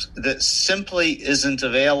things that simply isn't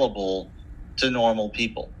available to normal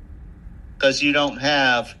people because you don't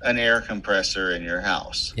have an air compressor in your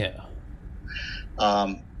house. Yeah.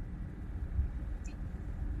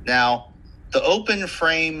 Now, the open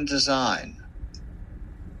frame design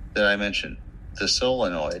that I mentioned, the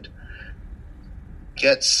solenoid,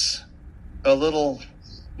 gets a little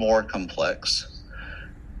more complex.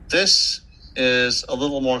 This is a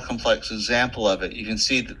little more complex example of it. You can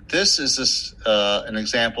see that this is an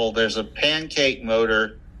example. There's a pancake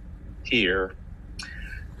motor here,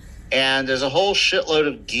 and there's a whole shitload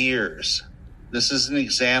of gears. This is an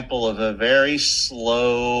example of a very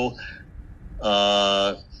slow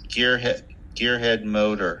gearhead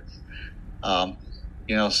motor.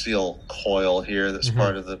 Steel coil here that's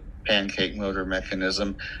part of the pancake motor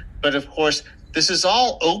mechanism. But of course, this is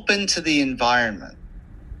all open to the environment.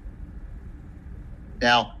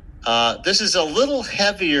 Now, this is a little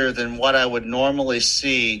heavier than what I would normally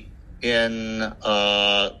see in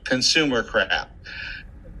consumer crap.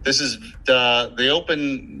 This is the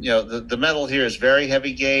open, the metal here is very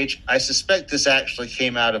heavy gauge. I suspect this actually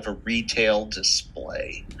came out of a retail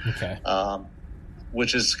display. Okay.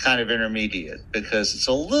 Which is kind of intermediate because it's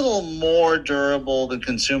a little more durable than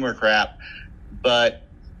consumer crap, but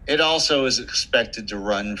it also is expected to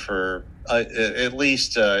run for at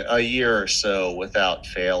least a year or so without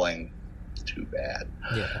failing too bad.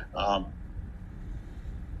 Yeah.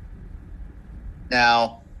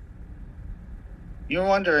 Now, you're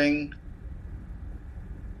wondering,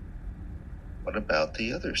 what about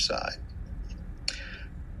the other side?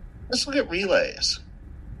 Let's look at relays.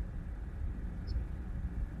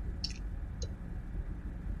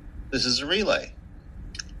 This is a relay.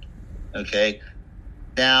 Okay.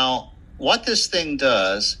 Now, what this thing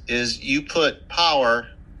does is you put power,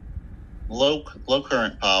 low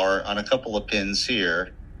current power, on a couple of pins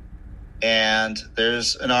here, and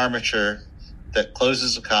there's an armature that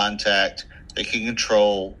closes a contact that can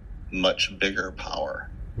control much bigger power.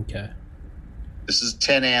 Okay. This is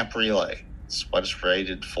 10 amp relay. That's what it's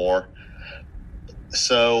rated for.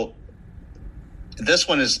 So this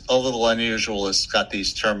one is a little unusual. It's got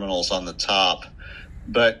these terminals on the top.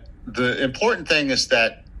 But the important thing is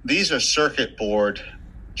that these are circuit board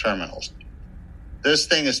terminals. This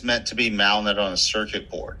thing is meant to be mounted on a circuit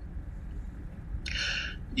board.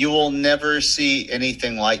 You will never see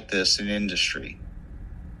anything like this in industry.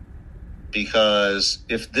 Because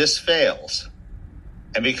if this fails,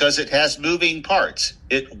 and because it has moving parts,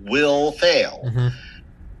 it will fail,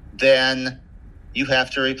 then you have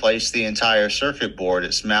to replace the entire circuit board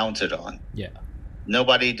it's mounted on. Yeah.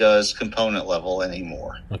 Nobody does component level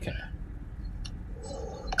anymore. Okay.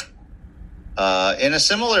 In a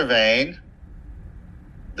similar vein,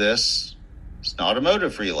 this is an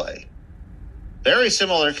automotive relay. Very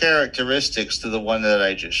similar characteristics to the one that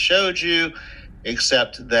I just showed you,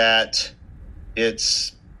 except that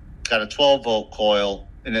it's got a 12-volt coil,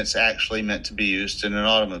 and it's actually meant to be used in an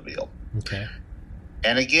automobile. Okay.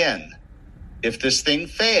 And again, if this thing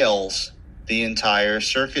fails, the entire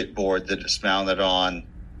circuit board that it's mounted on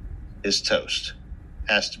is toast.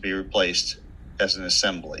 Has to be replaced as an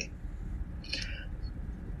assembly.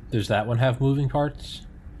 Does that one have moving parts?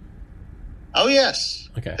 Oh, yes.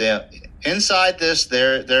 Okay. Yeah. Inside this,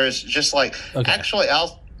 there's just like... Okay. Actually,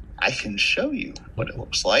 I can show you what it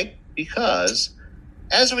looks like, because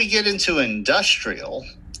as we get into industrial,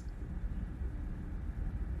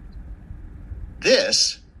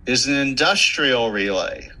 this is an industrial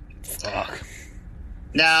relay. Fuck.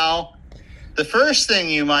 Now, the first thing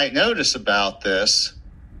you might notice about this,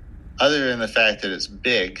 other than the fact that it's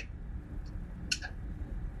big,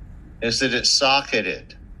 is that it's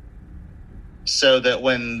socketed. So that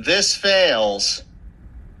when this fails,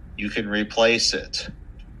 you can replace it.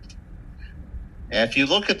 And if you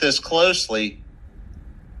look at this closely,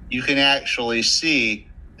 you can actually see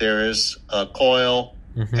there is a coil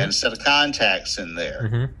and a set of contacts in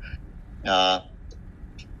there.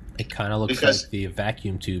 It kind of looks like the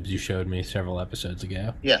vacuum tubes you showed me several episodes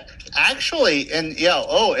ago. Yeah. Actually, and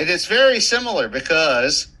it's very similar,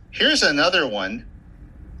 because here's another one,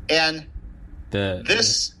 and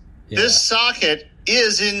this socket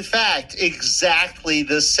is in fact exactly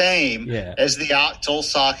the same as the octal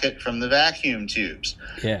socket from the vacuum tubes.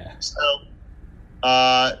 Yeah. So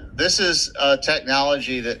this is a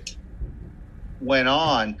technology that went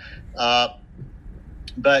on,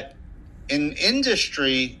 but in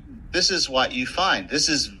industry, this is what you find. This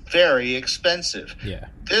is very expensive. Yeah.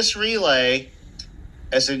 This relay,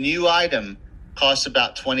 as a new item, costs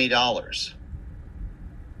about $20.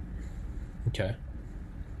 Okay.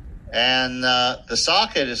 And the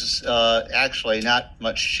socket is actually not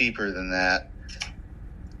much cheaper than that.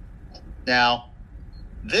 Now,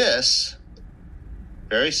 this,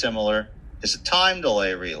 very similar, is a time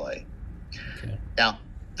delay relay. Okay. Now,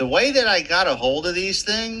 the way that I got a hold of these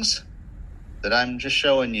things that I'm just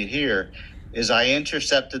showing you here is I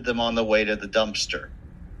intercepted them on the way to the dumpster.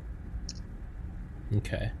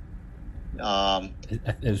 Okay. I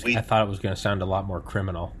thought it was going to sound a lot more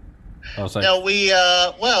criminal. I was like, no,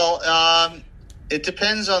 it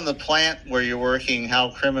depends on the plant where you're working,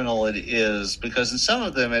 how criminal it is, because in some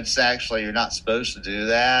of them, it's actually, you're not supposed to do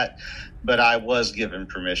that, but I was given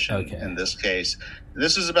permission in this case.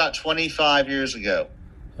 This was about 25 years ago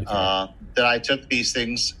that I took these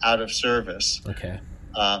things out of service. Okay.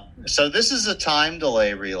 So this is a time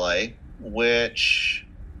delay relay, which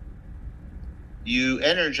you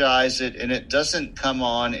energize it and it doesn't come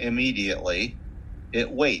on immediately. It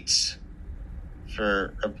waits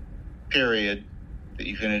for a period that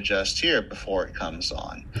you can adjust here before it comes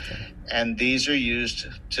on. Okay. And these are used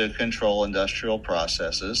to control industrial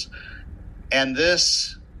processes. And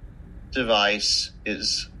this device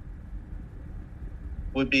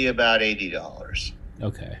would be about $80.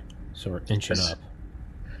 Okay. So we're inching up.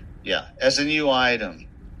 Yeah, as a new item.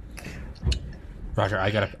 Roger, I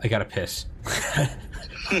gotta piss.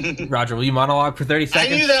 Roger, will you monologue for 30 I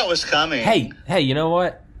seconds? knew that was coming. Hey, you know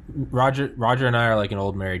what? Roger and I are like an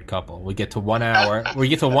old married couple. We get to 1 hour. We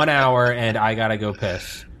get to 1 hour, and I gotta go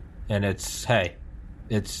piss. And it's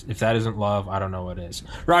if that isn't love, I don't know what is.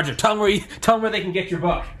 Roger, tell them where they can get your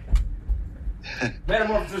book.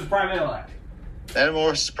 Metamorphosis Prime Intellect.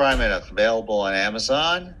 Metamorphosis Prime Intellect, available on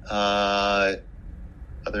Amazon.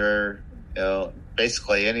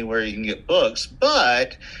 Basically anywhere you can get books.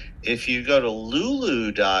 But if you go to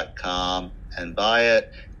lulu.com and buy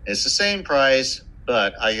it, it's the same price,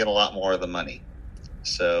 but I get a lot more of the money.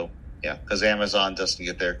 So, yeah, because Amazon doesn't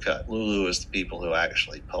get their cut. Lulu is the people who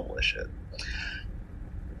actually publish it.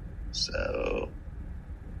 So,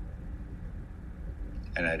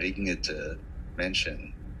 and I didn't get to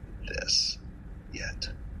mention this yet.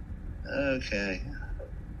 Okay.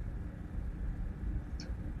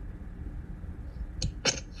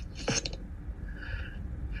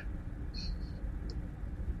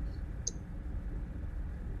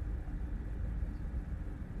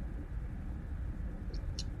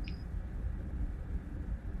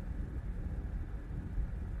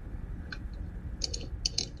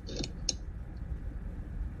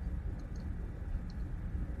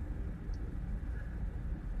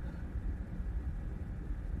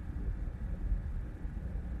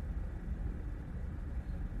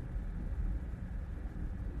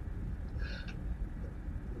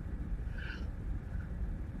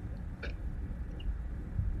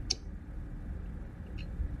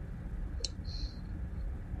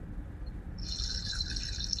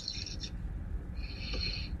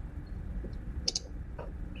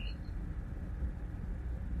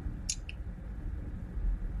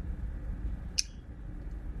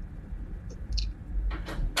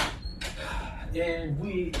 And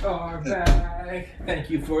we are back. Thank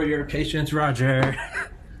you for your patience, Roger.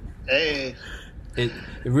 Hey. It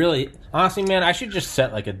really, honestly, man, I should just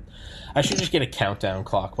set I should just get a countdown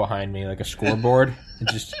clock behind me, like a scoreboard, and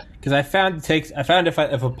just because I found if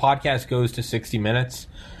a podcast goes to 60 minutes,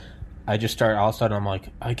 I just start all of a sudden I'm like,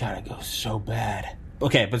 I gotta go so bad.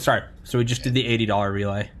 Okay, but sorry. So we just did the $80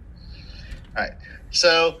 relay. All right.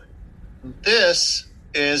 So this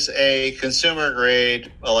is a consumer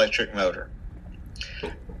grade electric motor.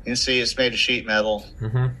 You can see it's made of sheet metal.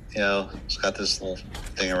 Mm-hmm. It's got this little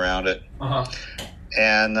thing around it. Uh-huh.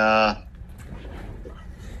 And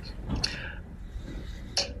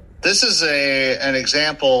this is an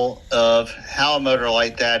example of how a motor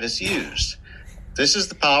like that is used. This is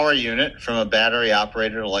the power unit from a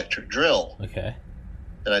battery-operated electric drill. Okay.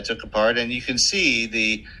 That I took apart, and you can see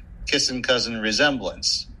the kissing cousin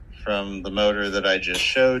resemblance from the motor that I just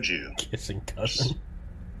showed you. Kissing cousin?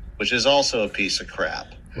 Which is also a piece of crap.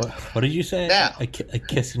 What did you say? Yeah. A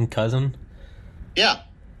kissing cousin? Yeah.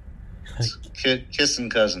 Kissing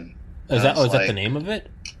cousin. Is that the name of it?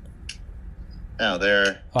 No,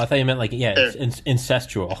 they're... Oh, I thought you meant it's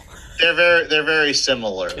incestual. They're very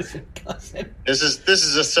similar. Kissing cousin. This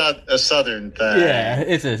is a southern thing. Yeah,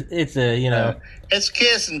 it's a it's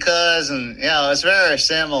kissing cousin. It's very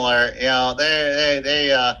similar.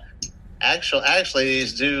 They actually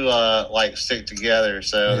these do stick together.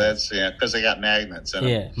 So that's because they got magnets in them.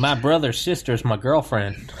 Yeah, my brother's sister's my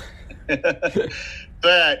girlfriend.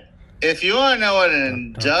 But if you want to know what an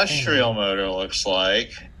industrial motor looks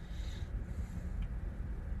like,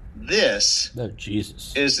 this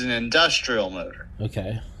is an industrial motor.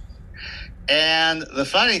 Okay. And the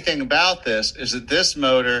funny thing about this is that this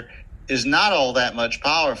motor is not all that much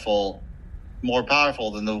more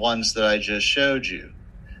powerful than the ones that I just showed you.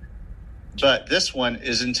 But this one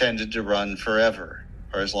is intended to run forever,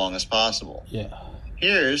 or as long as possible. Yeah.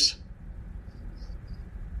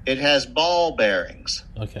 It has ball bearings.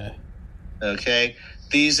 Okay.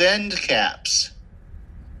 These end caps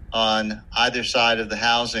on either side of the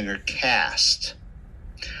housing are cast.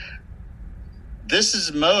 This is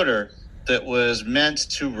a motor that was meant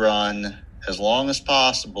to run as long as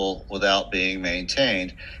possible without being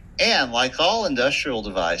maintained. And like all industrial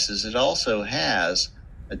devices, it also has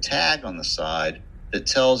a tag on the side that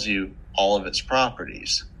tells you all of its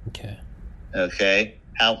properties. Okay?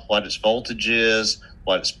 What its voltage is,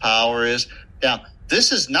 what its power is. Now,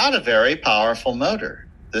 this is not a very powerful motor.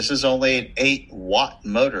 This is only an 8-watt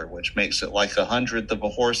motor, which makes it like 100th of a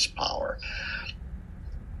horsepower,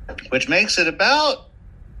 which makes it about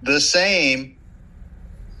the same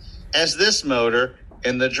as this motor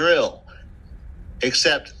in the drill,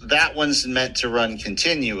 except that one's meant to run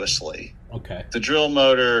continuously. Okay. The drill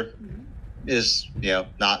motor is,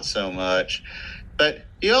 not so much. But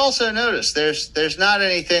you also notice there's not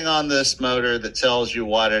anything on this motor that tells you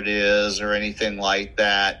what it is or anything like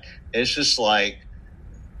that. It's just like,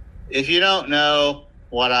 if you don't know,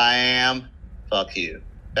 what I am, fuck you.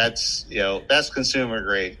 That's consumer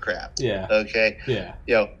grade crap. Yeah. Okay.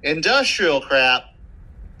 Yeah. Industrial crap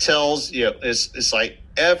tells it's like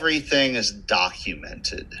everything is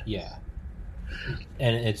documented. Yeah.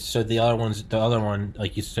 And it's so the other one,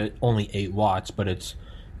 like you said, only 8 watts, but its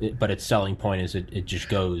selling point is it just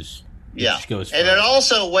goes. Yeah. Just goes and it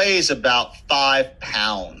also weighs about 5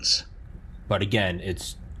 pounds. But again,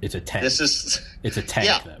 it's a tank. It's a tank.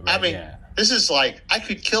 Yeah. Though, right? I mean, this is like I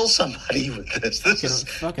could kill somebody with this. This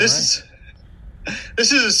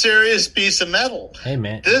is a serious piece of metal. Hey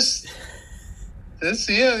man,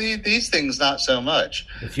 these things not so much.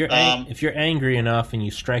 If you're angry enough and you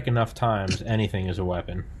strike enough times, anything is a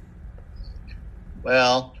weapon.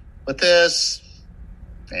 Well, with this,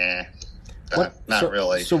 not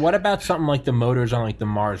really. So what about something like the motors on like the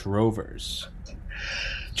Mars rovers?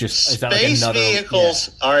 Space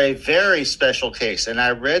vehicles are a very special case, and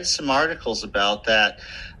I read some articles about that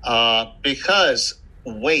because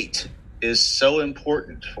weight is so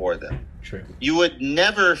important for them. True. You would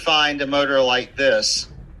never find a motor like this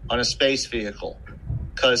on a space vehicle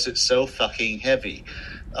because it's so fucking heavy.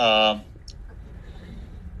 But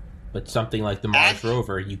something like the Mars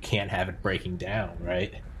rover, you can't have it breaking down,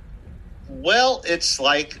 right? Well, it's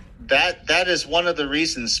like that is one of the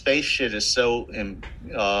reasons space shit is so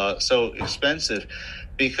expensive,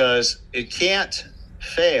 because it can't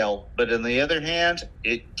fail, but on the other hand,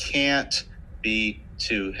 it can't be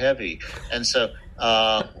too heavy. And so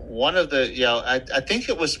one of the I think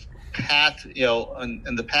it was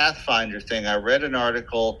in the Pathfinder thing, I read an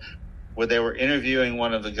article where they were interviewing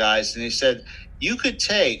one of the guys, and he said you could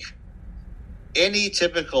take any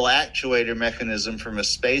typical actuator mechanism from a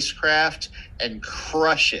spacecraft and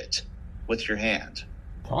crush it with your hand.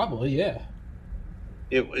 Probably, yeah.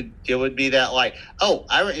 It would be that light.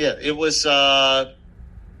 It was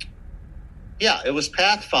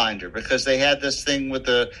Pathfinder, because they had this thing with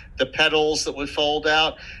the pedals that would fold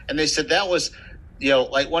out, and they said that was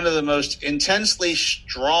like one of the most intensely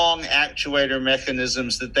strong actuator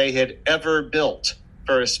mechanisms that they had ever built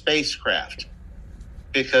for a spacecraft,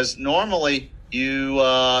 because normally you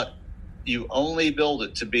only build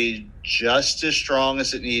it to be just as strong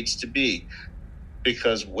as it needs to be,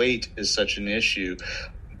 because weight is such an issue.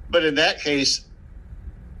 But in that case,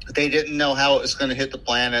 they didn't know how it was going to hit the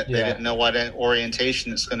planet. Yeah. They didn't know what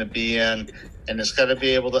orientation it's going to be in, and it's got to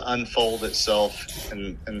be able to unfold itself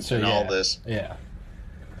and all this. Yeah.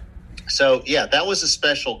 So, that was a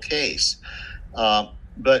special case.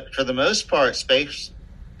 But for the most part,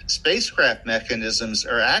 spacecraft mechanisms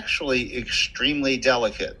are actually extremely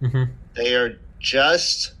delicate. Mm-hmm. They are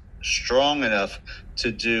just strong enough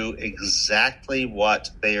to do exactly what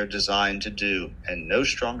they are designed to do, and no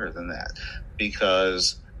stronger than that,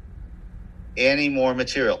 because any more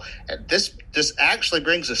material. And this actually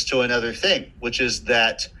brings us to another thing, which is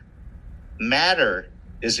that matter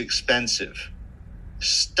is expensive.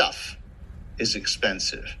 Stuff is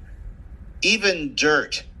expensive. Even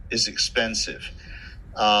dirt is expensive.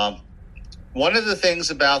 One of the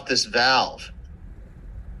things about this valve,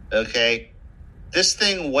 this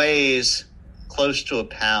thing weighs close to 1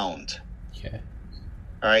 pound. Okay.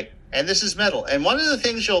 All right. And this is metal. And one of the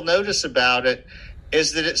things you'll notice about it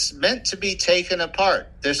is that it's meant to be taken apart.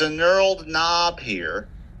 There's a knurled knob here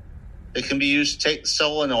that can be used to take the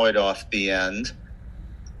solenoid off the end.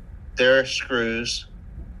 There are screws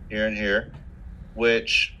here and here,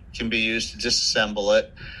 which can be used to disassemble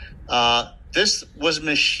it. This was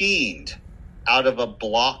machined out of a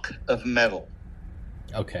block of metal.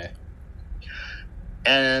 Okay.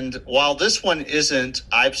 And while this one isn't,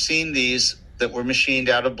 I've seen these that were machined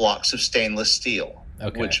out of blocks of stainless steel,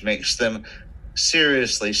 which makes them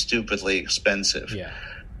seriously, stupidly expensive. Yeah.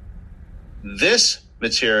 This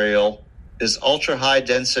material is ultra high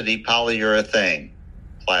density polyurethane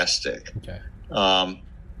plastic,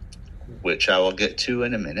 which I will get to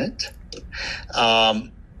in a minute.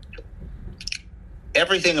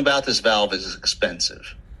 Everything about this valve is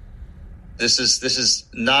expensive. This is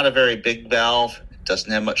not a very big valve. It doesn't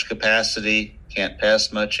have much capacity, can't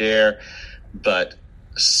pass much air, but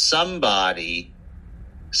somebody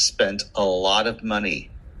spent a lot of money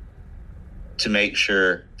to make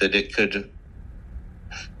sure that it could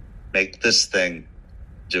make this thing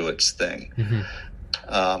do its thing. Mm-hmm.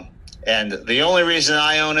 And the only reason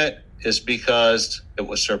I own it is because it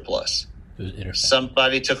was surplus.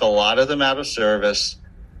 Somebody took a lot of them out of service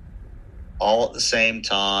all at the same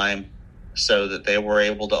time so that they were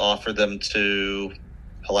able to offer them to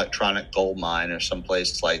Electronic Gold Mine or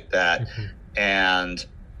someplace like that. Mm-hmm. And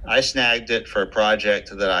I snagged it for a project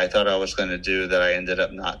that I thought I was going to do that I ended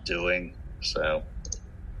up not doing. So,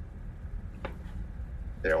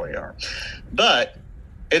 there we are. But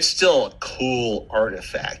it's still a cool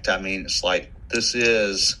artifact. I mean, it's like, this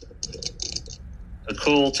is a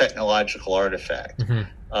cool technological artifact.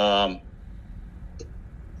 Mm-hmm.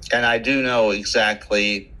 And I do know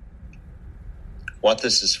exactly what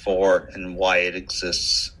this is for and why it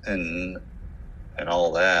exists and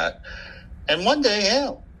all that. And one day,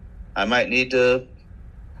 hell, I might need to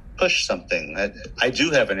push something. I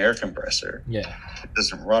do have an air compressor. Yeah. It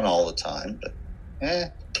doesn't run all the time, but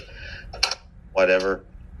whatever.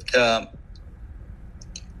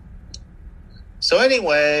 So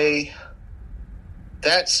anyway,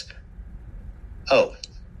 that's... Oh,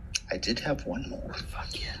 I did have one more. Fuck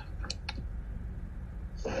yeah.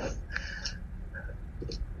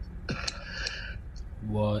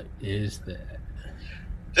 What is that?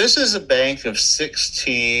 This is a bank of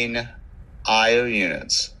 16 I/O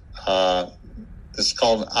units. This is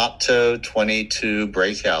called an Opto 22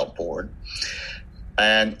 breakout board.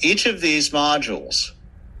 And each of these modules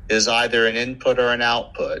is either an input or an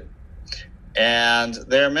output. And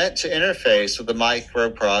they're meant to interface with a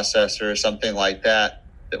microprocessor or something like that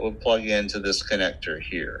would plug into this connector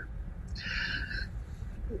here.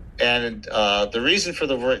 And the reason for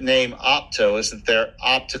the name Opto is that they're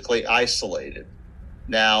optically isolated.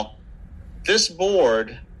 Now, this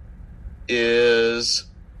board is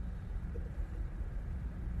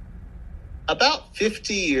about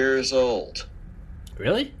 50 years old.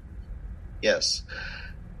 Really? Yes.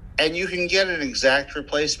 And you can get an exact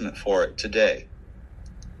replacement for it today.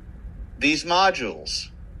 These modules,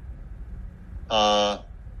 the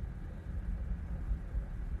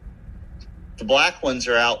black ones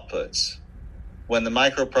are outputs. When the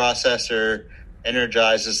microprocessor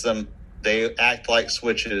energizes them, they act like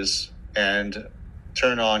switches and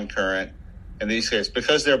turn on current. In these cases,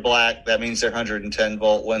 because they're black, that means they're 110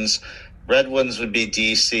 volt ones. Red ones would be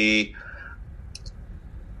DC.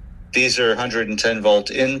 These are 110 volt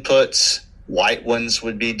inputs. White ones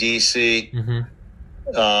would be DC. Mm-hmm.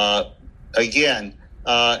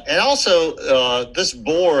 And also this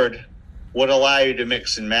board would allow you to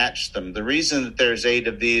mix and match them. The reason that there's 8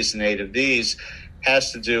 of these and 8 of these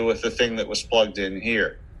has to do with the thing that was plugged in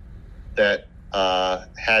here that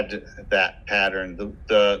had that pattern.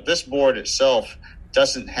 This board itself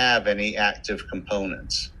doesn't have any active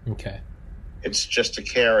components. Okay. It's just a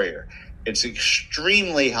carrier. It's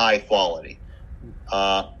extremely high quality.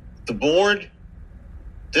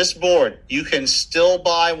 This board, you can still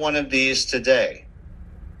buy one of these today.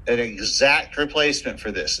 An exact replacement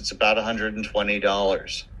for this. It's about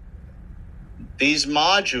 $120. These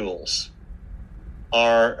modules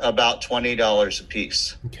are about $20 a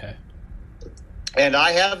piece. Okay. And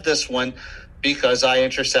I have this one because I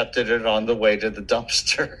intercepted it on the way to the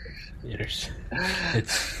dumpster.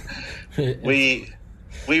 We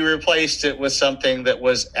replaced it with something that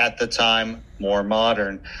was at the time more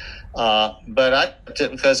modern.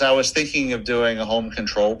 Because I was thinking of doing a home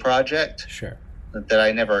control project. Sure. That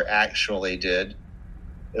I never actually did.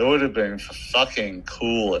 It would have been fucking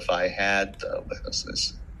cool if I had, though, because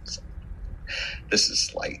this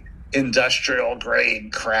is like industrial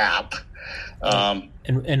grade crap.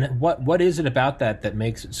 And what is it about that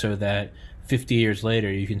makes it so that 50 years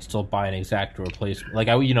later you can still buy an exact replacement? Like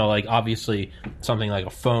obviously something like a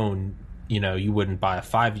phone, you wouldn't buy a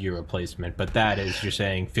 5-year replacement, but that is, you're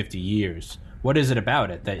saying 50 years. What is it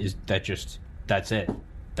about it that's it?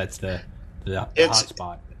 That's the hot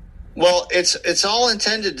spot. Well, it's all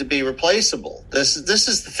intended to be replaceable. This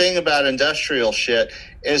is the thing about industrial shit,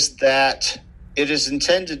 is that it is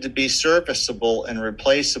intended to be serviceable and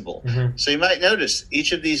replaceable. Mm-hmm. So you might notice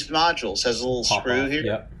each of these modules has a little screw here.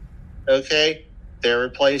 Yep. Okay, they're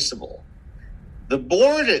replaceable. The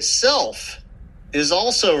board itself is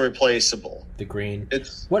also replaceable. The green.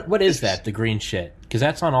 What is that? The green shit? Because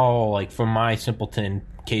that's on all, like, from my simpleton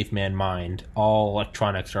caveman mind, all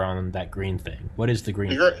electronics are on that green thing. What is the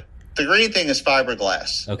green thing? The green thing is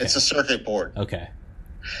fiberglass. Okay. It's a circuit board. Okay.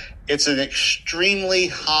 It's an extremely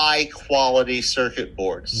high quality circuit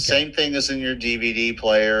board. Okay. Same thing as in your DVD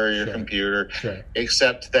player or your computer,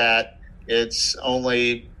 except that it's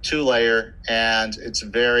only 2-layer and it's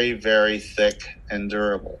very, very thick and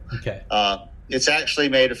durable. Okay. It's actually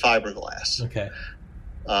made of fiberglass. Okay.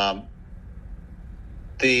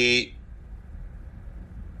 The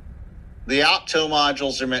Opto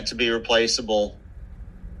modules are meant to be replaceable.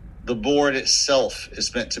 The board itself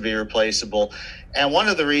is meant to be replaceable. And one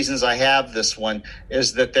of the reasons I have this one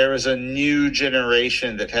is that there is a new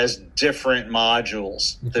generation that has different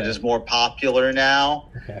modules that is more popular now.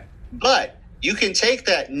 Okay. But you can take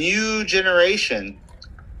that new generation.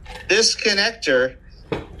 This connector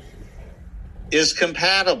is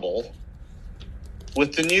compatible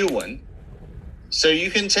with the new one. So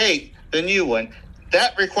you can take the new one.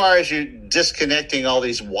 That requires you disconnecting all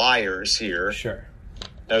these wires here. Sure.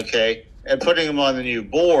 Okay, and putting them on the new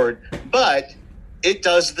board, but it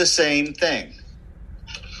does the same thing.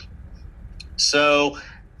 So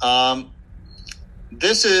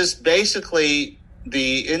this is basically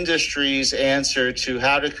the industry's answer to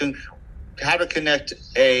how to connect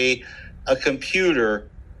a computer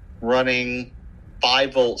running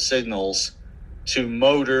 5-volt signals to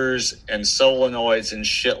motors and solenoids and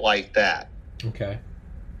shit like that. Okay.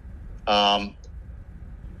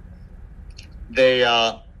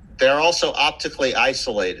 They're also optically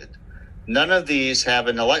isolated. None of these have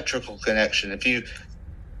an electrical connection. If you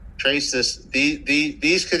trace this,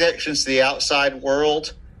 these connections to the outside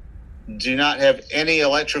world do not have any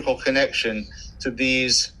electrical connection to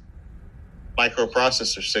these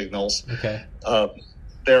microprocessor signals. Okay.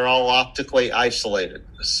 They're all optically isolated.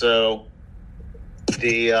 So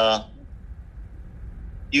you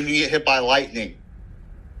can get hit by lightning,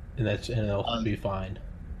 and it'll be fine.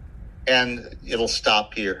 And it'll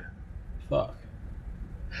stop here. Fuck.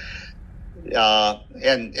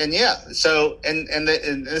 And yeah. So and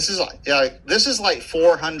this is like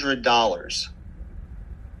 $400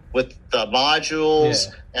 with the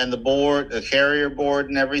modules and the board, the carrier board,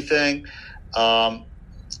 and everything.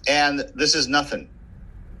 And this is nothing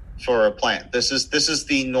for a plant. This is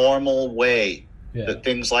the normal way that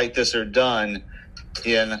things like this are done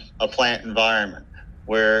in a plant environment,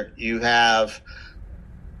 where you have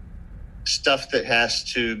stuff that has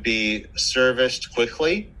to be serviced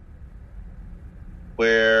quickly,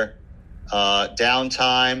 where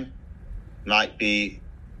downtime might be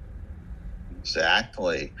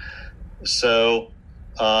exactly. So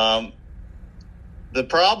the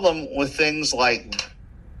problem with things like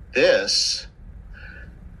this,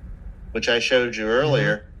 which I showed you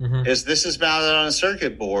earlier, is this is mounted on a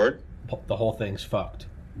circuit board. The whole thing's fucked.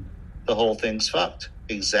 The whole thing's fucked.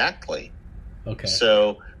 Exactly. Okay.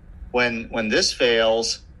 So when this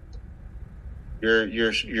fails,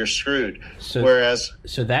 you're screwed.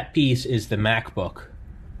 So that piece is the MacBook,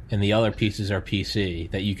 and the other pieces are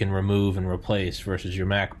PC that you can remove and replace. Versus your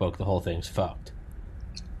MacBook, the whole thing's fucked.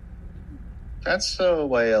 That's a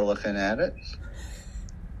way of looking at it.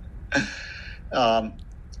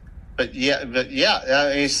 But yeah,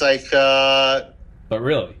 it's like. But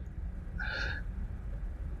really.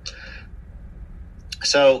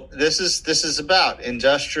 So this is about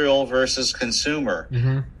industrial versus consumer,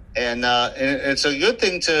 and it's a good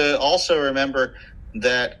thing to also remember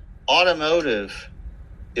that automotive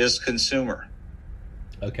is consumer.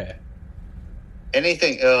 Okay.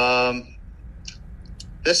 Anything,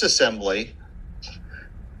 this assembly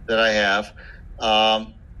that I have,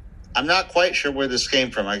 I'm not quite sure where this came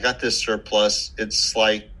from. I got this surplus. It's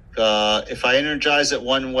like if I energize it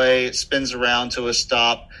one way, it spins around to a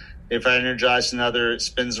stop. If I energize another, it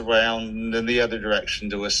spins around in the other direction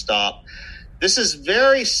to a stop. This is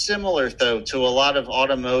very similar, though, to a lot of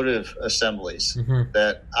automotive assemblies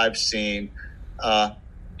that I've seen.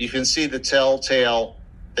 You can see the telltale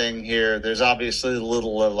thing here. There's obviously a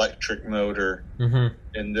little electric motor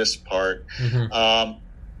in this part.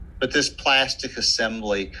 But this plastic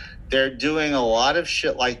assembly, they're doing a lot of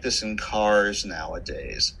shit like this in cars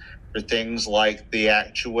nowadays. For things like the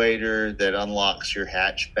actuator that unlocks your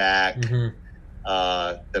hatchback,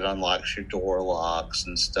 that unlocks your door locks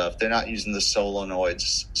and stuff. They're not using the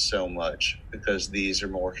solenoids so much because these are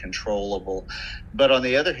more controllable. But on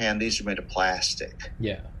the other hand, these are made of plastic.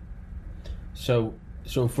 Yeah. So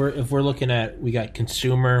if we're looking at, we got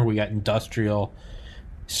consumer, we got industrial,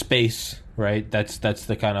 space, right? That's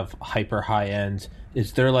the kind of hyper high end.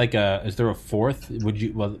 Is there a fourth? Would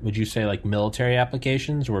you say like military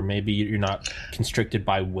applications, where maybe you're not constricted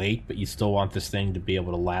by weight, but you still want this thing to be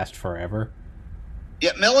able to last forever?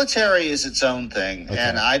 Yeah, military is its own thing,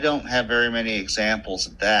 and I don't have very many examples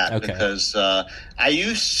of that because I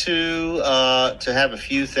used to have a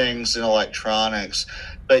few things in electronics,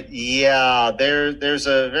 but yeah, there's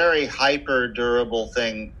a very hyper durable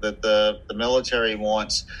thing that the military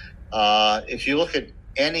wants. If you look at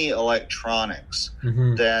any electronics,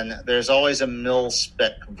 then there's always a mil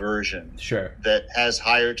spec version that has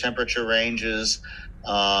higher temperature ranges.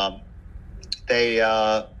 They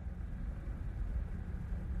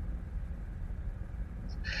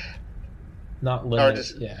not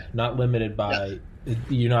limited. Not limited by.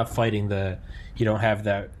 You're not fighting you don't have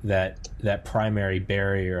that primary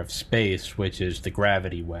barrier of space, which is the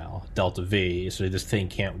gravity well, delta V. So this thing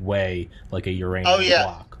can't weigh like a uranium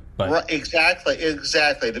block. But, right, exactly.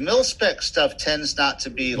 The mil-spec stuff tends not to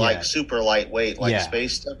be like super lightweight like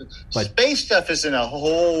space stuff. But space stuff is in a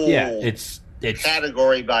whole it's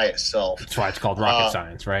category by itself. That's why it's called rocket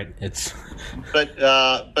science, right? It's but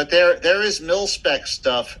there is mil spec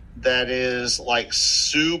stuff that is like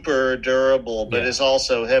super durable, but is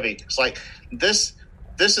also heavy. It's like this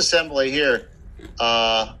assembly here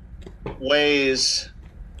weighs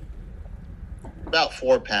about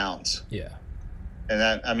 4 pounds. Yeah.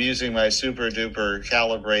 And I'm using my super duper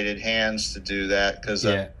calibrated hands to do that because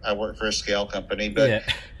I work for a scale company. But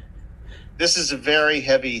this is a very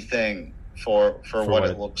heavy thing for what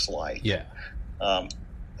it looks like. Yeah.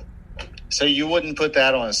 So you wouldn't put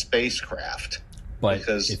that on a spacecraft. But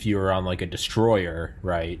if you were on like a destroyer,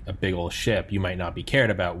 right, a big old ship, you might not be cared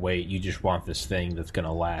about weight. You just want this thing that's going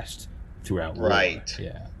to last throughout war. Right.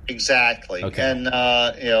 Yeah. Exactly. Okay. And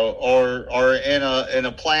or in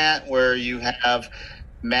a plant where you have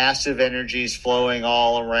massive energies flowing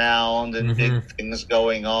all around and big things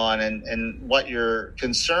going on, and what you're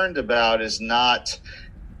concerned about is not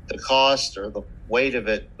the cost or the weight of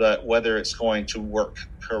it, but whether it's going to work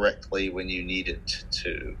correctly when you need it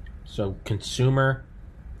to. So consumer,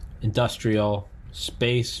 industrial,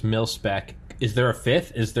 space, mil spec. Is there a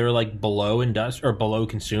fifth? Is there like below or below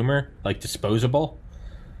consumer, like disposable?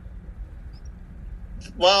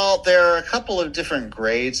 Well, there are a couple of different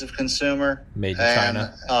grades of consumer. Made in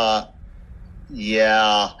China.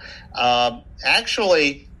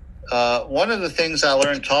 Actually, one of the things I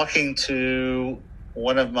learned talking to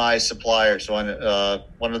one of my suppliers, one of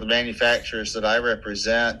the manufacturers that I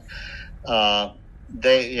represent,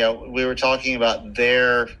 we were talking about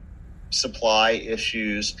their supply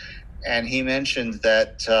issues, and he mentioned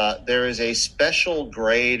that there is a special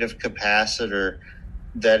grade of capacitor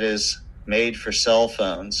that is made for cell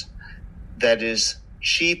phones that is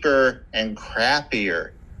cheaper and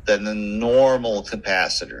crappier than the normal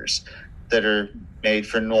capacitors that are made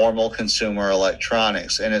for normal consumer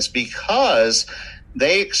electronics. And it's because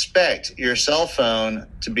they expect your cell phone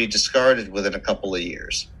to be discarded within a couple of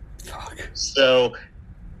years. Fuck. So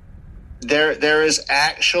there is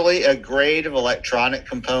actually a grade of electronic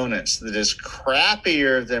components that is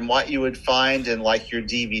crappier than what you would find in like your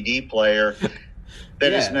DVD player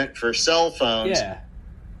that is meant for cell phones. Yeah.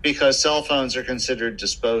 Because cell phones are considered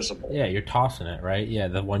disposable. Yeah, you're tossing it, right? Yeah,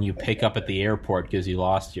 the one you pick up at the airport because you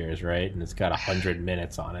lost yours, right? And it's got 100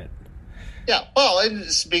 minutes on it. Yeah, well,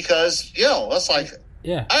 it's because, it's like,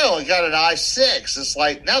 I only got an i6. It's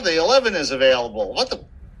like, now the 11 is available. What the...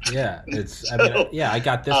 Yeah, I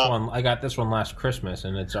got this one. I got this one last Christmas,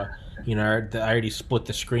 and it's, I already split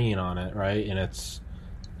the screen on it, right? And it's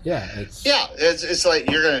like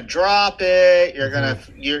you're gonna drop it. You're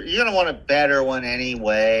gonna want a better one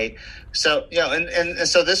anyway. So and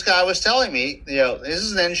so this guy was telling me, this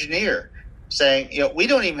is an engineer saying, we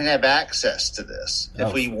don't even have access to this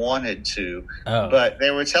if we wanted to. But they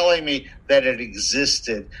were telling me that it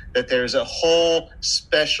existed, that there's a whole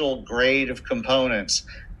special grade of components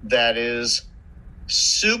that is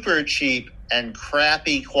super cheap and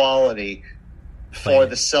crappy quality for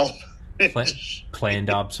the cell phone. Planned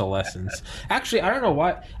obsolescence. Actually, I don't know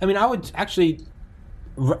why. I mean, I would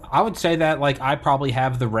say that like I probably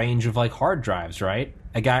have the range of like hard drives, right?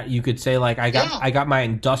 I got my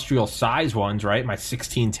industrial size ones, right? My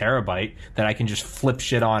 16 terabyte that I can just flip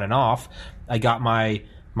shit on and off. I got my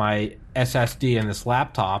SSD in this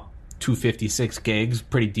laptop, 256 gigs,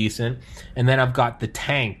 pretty decent. And then I've got the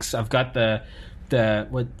tanks. I've got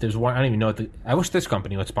there's one, I don't even know I wish this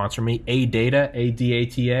company would sponsor me. ADATA.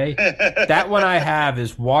 That one I have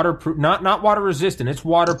is waterproof, not water resistant. It's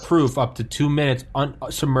waterproof up to 2 minutes,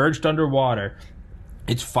 submerged underwater.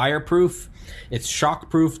 It's fireproof, it's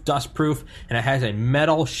shockproof, dustproof, and it has a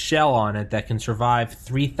metal shell on it that can survive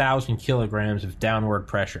 3,000 kilograms of downward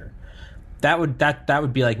pressure. That would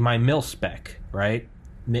be like my mil spec, right?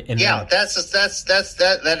 That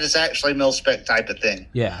is actually mil spec type of thing.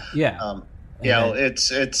 Yeah.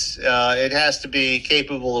 It has to be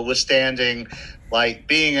capable of withstanding, like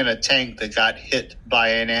being in a tank that got hit by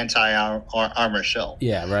an anti-armor shell.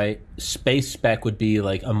 Yeah, right. Space spec would be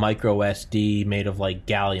like a micro SD made of like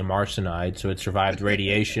gallium arsenide, so it survived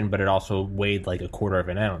radiation, but it also weighed like 1/4 of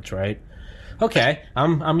an ounce, right? Okay,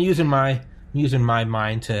 I'm using my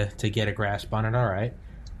mind to get a grasp on it. All right.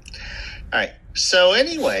 So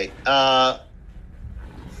anyway, to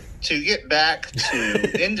get back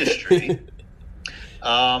to industry.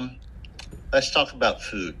 Let's talk about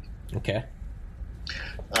food. Okay.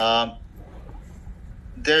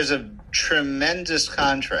 There's a tremendous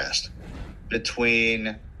contrast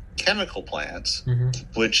between chemical plants,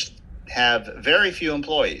 which have very few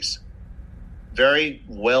employees, very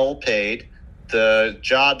well paid. The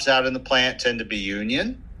jobs out in the plant tend to be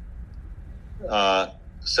union.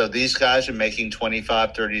 So these guys are making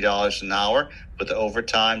 $25, $30 an hour with the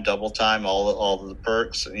overtime, double time, all the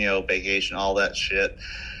perks, vacation, all that shit.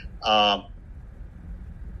 But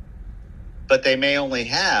they may only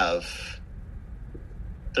have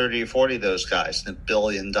 30 or 40 of those guys in $1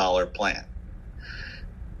 billion plant.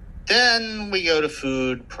 Then we go to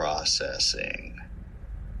food processing,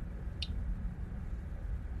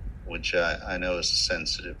 which I know is a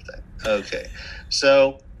sensitive thing. Okay,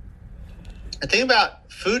 so the thing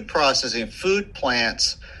about food processing, food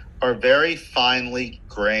plants are very finely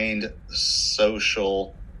grained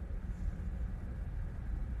social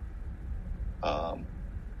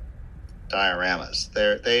dioramas.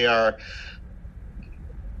 They are.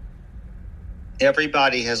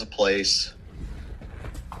 Everybody has a place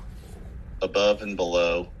above and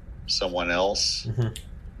below someone else. Mm-hmm.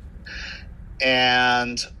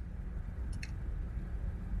 And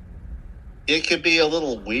it could be a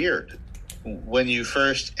little weird when you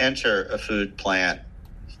first enter a food plant,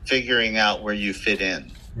 figuring out where you fit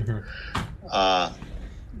in. Mm-hmm.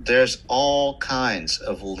 There's all kinds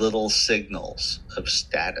of little signals of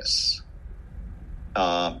status.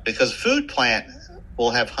 Because a food plant will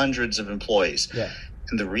have hundreds of employees. Yeah.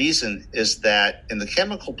 And the reason is that in the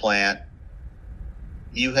chemical plant,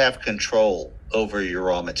 you have control over your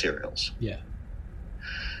raw materials. Yeah.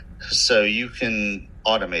 So you can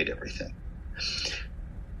automate everything.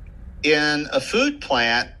 In a food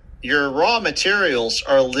plant, your raw materials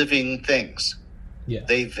are living things. Yeah.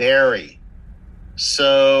 They vary.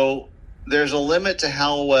 So there's a limit to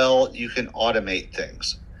how well you can automate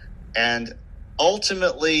things. And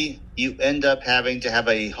ultimately, you end up having to have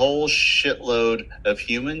a whole shitload of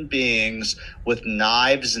human beings with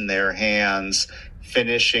knives in their hands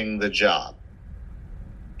finishing the job,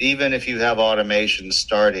 even if you have automation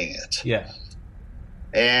starting it. Yeah.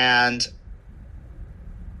 And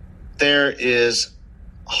there is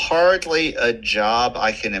hardly a job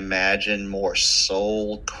I can imagine more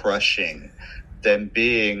soul-crushing than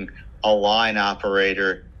being a line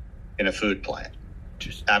operator in a food plant.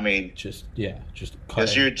 Because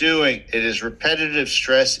it is repetitive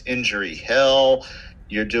stress injury hell.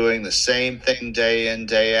 You're doing the same thing day in,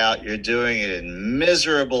 day out. You're doing it in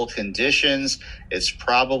miserable conditions. It's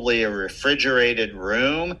probably a refrigerated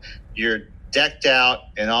room. You're decked out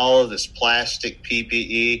in all of this plastic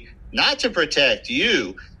PPE, not to protect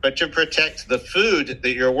you, but to protect the food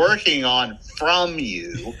that you're working on from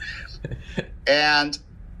you. And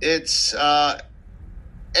it's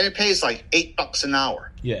and it pays like $8 an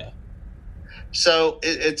hour. Yeah. So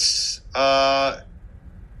it's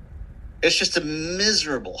just a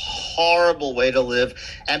miserable, horrible way to live,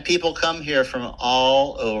 and people come here from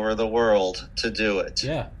all over the world to do it.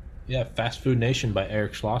 Yeah. Fast Food Nation by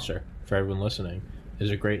Eric Schlosser, for everyone listening.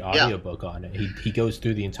 There's a great audiobook on it. He goes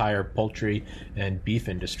through the entire poultry and beef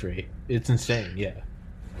industry. It's insane. Yeah.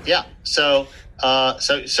 Yeah. So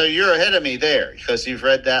you're ahead of me there because you've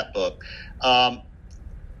read that book.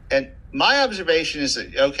 And my observation is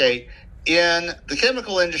that, okay, in the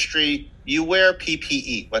chemical industry, you wear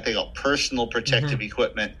PPE, what they call personal protective mm-hmm.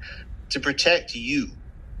 equipment, to protect you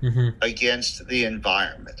mm-hmm. against the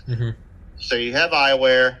environment. Mm-hmm. So you have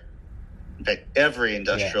eyewear. In fact, every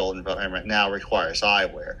industrial environment now requires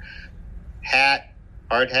eyewear. Hat,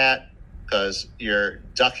 hard hat, because you're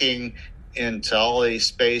ducking into all these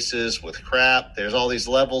spaces with crap. There's all these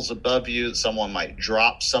levels above you. Someone might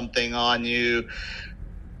drop something on you.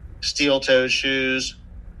 Steel-toed shoes,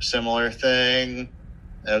 similar thing.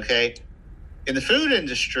 Okay. In the food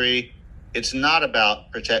industry, it's not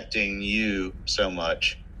about protecting you so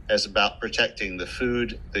much as about protecting the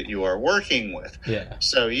food that you are working with. Yeah.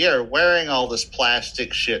 So you're wearing all this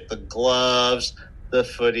plastic shit, the gloves, the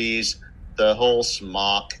footies, the whole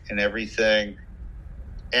smock and everything.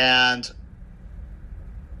 And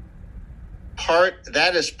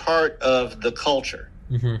that is part of the culture.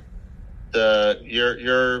 Mm-hmm.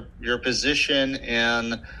 Your position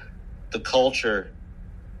in the culture.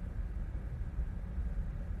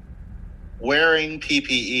 Wearing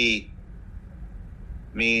PPE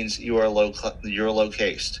means you are low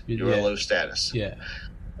caste. You are low status. Yeah.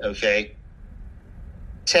 Okay.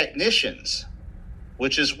 Technicians,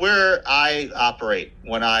 which is where I operate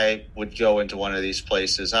when I would go into one of these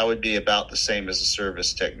places, I would be about the same as a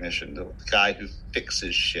service technician, the guy who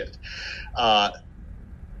fixes shit.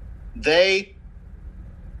 They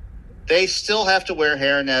still have to wear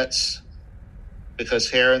hairnets because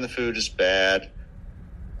hair in the food is bad.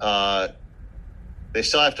 They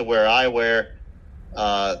still have to wear eyewear.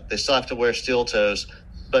 They still have to wear steel toes.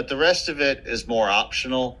 But the rest of it is more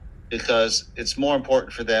optional because it's more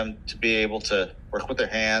important for them to be able to work with their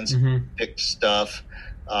hands, mm-hmm. pick stuff.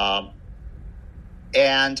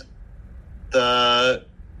 And the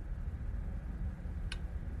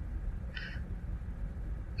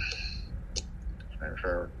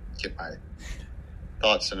get my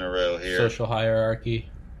thoughts in a row here. Social hierarchy.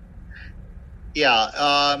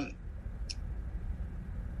 Yeah.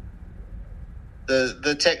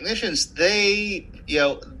 The technicians, they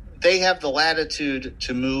have the latitude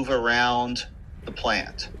to move around the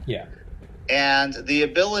plant. Yeah. And the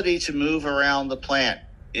ability to move around the plant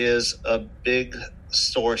is a big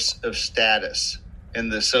source of status in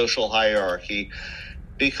the social hierarchy,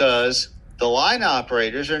 because the line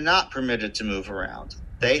operators are not permitted to move around.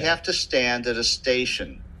 They have to stand at a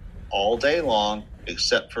station all day long,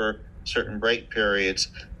 except for certain break periods,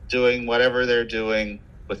 doing whatever they're doing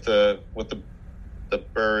with the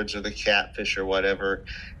birds or the catfish or whatever.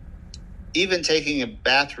 Even taking a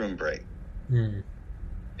bathroom break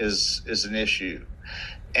is an issue.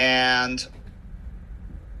 And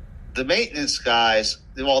the maintenance guys,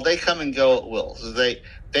 well, they come and go at will. So they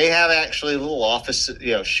have actually a little office,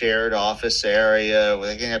 shared office area where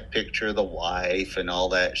they can have a picture of the wife and all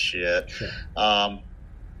that shit. Sure.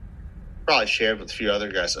 Probably shared with a few other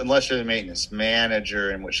guys, unless you're the maintenance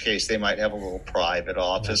manager, in which case they might have a little private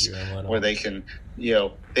office where they can,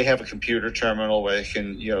 they have a computer terminal where they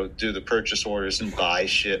can, do the purchase orders and buy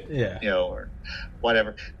shit, or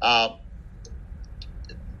whatever.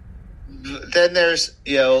 Then there's,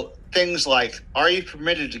 things like, are you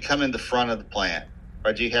permitted to come in the front of the plant,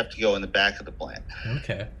 or do you have to go in the back of the plant?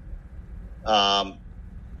 Okay. All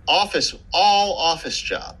office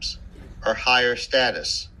jobs are higher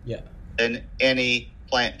status than any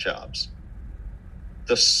plant jobs.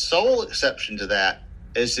 The sole exception to that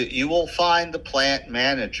is that you will find the plant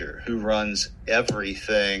manager who runs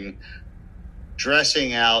everything,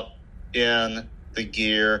 dressing out in the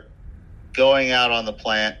gear, going out on the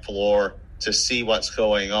plant floor to see what's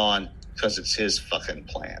going on, because it's his fucking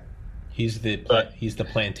plant. He's the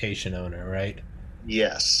plantation owner, right?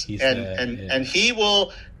 Yes. And he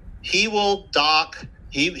will don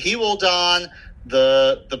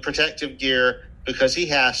the protective gear because he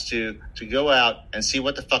has to go out and see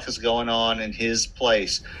what the fuck is going on in his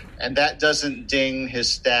place. And that doesn't ding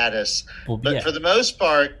his status. But for the most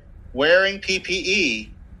part, wearing PPE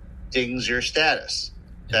dings your status.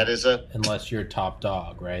 That is unless you're top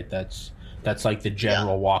dog, right? That's like the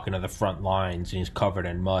general walking to the front lines and he's covered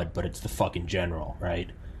in mud, but it's the fucking general, right?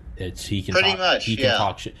 He can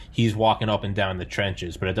talk shit. He's walking up and down the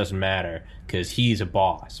trenches, but it doesn't matter because he's a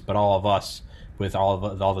boss. But all of us, with all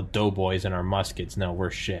the doughboys and our muskets, know we're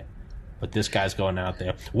shit. But this guy's going out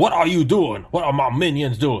there. What are you doing? What are my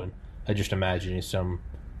minions doing? I just imagine he's some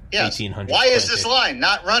 1800s. Why is this line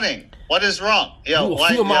not running? What is wrong? You will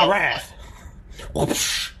feel my wrath.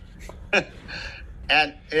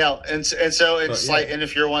 And so it's like, and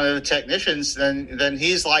if you're one of the technicians, then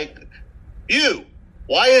he's like,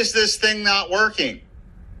 why is this thing not working?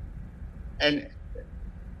 And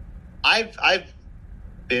I've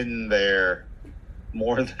been there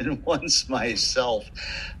more than once myself,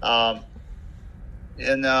 but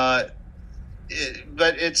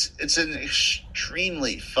it's an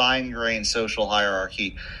extremely fine-grained social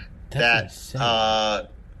hierarchy. That's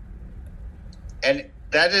and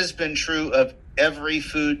that has been true of every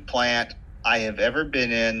food plant I have ever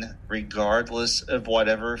been in, regardless of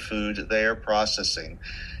whatever food they are processing,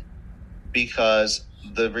 because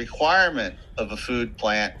the requirement of a food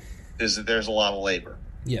plant is that there's a lot of labor.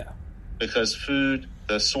 Yeah. Because food,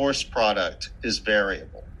 the source product, is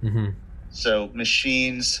variable. Mm-hmm. So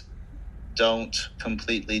machines don't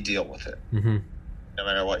completely deal with it, no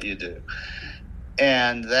matter what you do.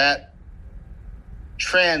 And that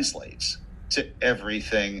translates to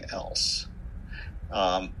everything else.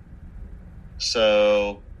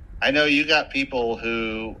 So I know you got people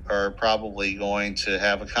who are probably going to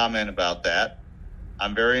have a comment about that.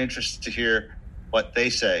 I'm very interested to hear what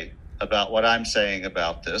they say about what I'm saying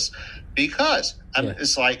about this, because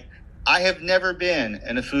it's like, I have never been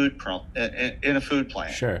in a food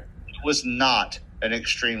plant. Sure. It was not an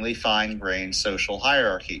extremely fine-grained social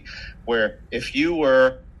hierarchy where if you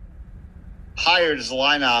were hired as a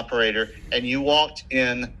line operator and you walked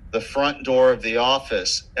in the front door of the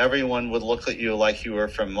office, everyone would look at you like you were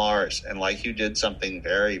from Mars and like you did something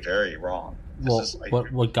very, very wrong. Well,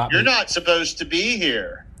 what got you're not supposed to be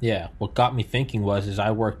here. Yeah, what got me thinking was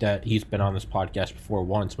I worked at, he's been on this podcast before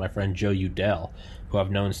once, my friend Joe Udell, who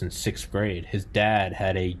I've known since 6th grade. His dad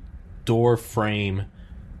had a door frame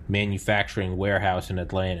manufacturing warehouse in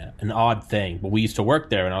Atlanta. An odd thing, but we used to work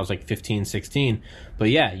there when I was like 15, 16. But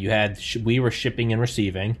yeah, we were shipping and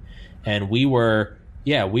receiving, and we were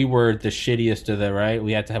Yeah, we were the shittiest of the, right?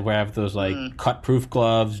 We had to have those, like, cut-proof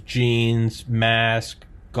gloves, jeans, mask,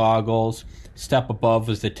 goggles. Step above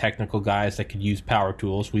was the technical guys that could use power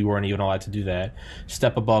tools. We weren't even allowed to do that.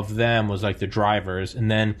 Step above them was, like, the drivers. And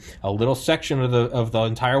then a little section of the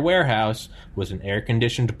entire warehouse was an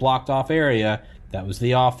air-conditioned, blocked-off area. That was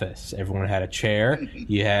the office. Everyone had a chair.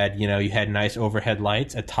 You had nice overhead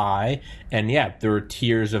lights, a tie. And, yeah, there were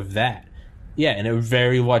tiers of that. Yeah, and it was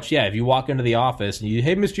very much, if you walk into the office and you,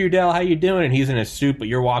 hey, Mr. Udell, how you doing? And he's in a suit, but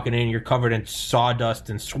you're walking in, you're covered in sawdust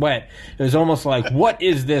and sweat. It was almost like, what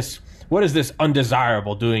is this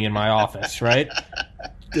undesirable doing in my office, right?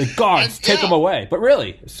 The guards, take him away. But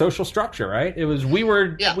really, social structure, right? It was, we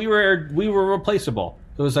were replaceable.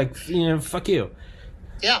 It was like, fuck you.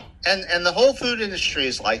 Yeah, and the whole food industry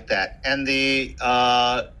is like that. And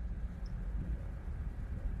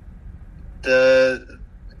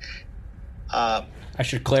I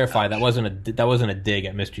should clarify that wasn't a dig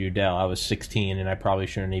at Mr. Udell. I was 16 and I probably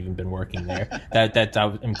shouldn't have even been working there. that I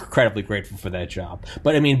was incredibly grateful for that job.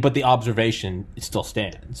 But but the observation still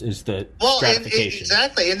stands. Is the stratification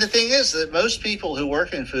exactly? And the thing is that most people who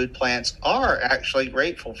work in food plants are actually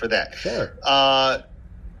grateful for that. Sure.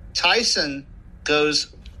 Tyson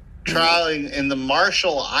goes trialing in the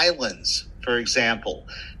Marshall Islands, for example.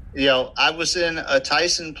 I was in a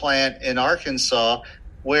Tyson plant in Arkansas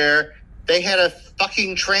where they had a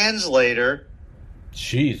fucking translator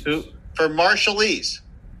for Marshallese,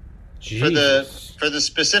 for the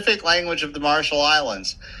specific language of the Marshall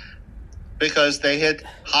Islands, because they had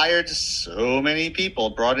hired so many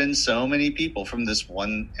people, brought in so many people from this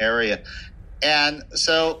one area. And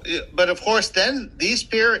so, but of course, then these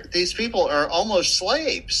people are almost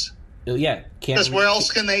slaves. Yeah, because where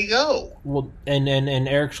else can they go? Well, and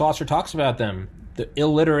Eric Schlosser talks about them, the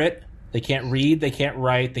illiterate. They can't read, they can't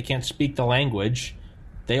write, they can't speak the language.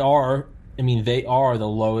 They are the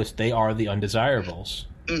lowest. They are the undesirables.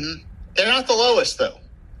 Mm-hmm. They're not the lowest, though.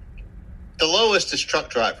 The lowest is truck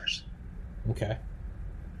drivers. Okay.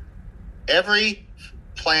 Every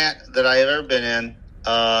plant that I've ever been in,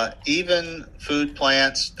 even food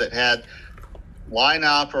plants that had line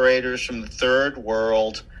operators from the third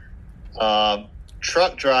world,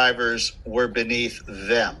 truck drivers were beneath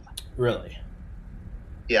them. Really?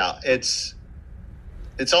 Yeah, it's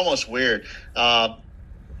almost weird. I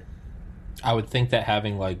would think that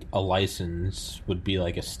having like a license would be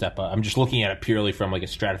like a step up. I'm just looking at it purely from like a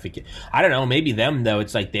stratification. I don't know. Maybe them though.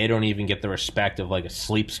 It's like they don't even get the respect of like a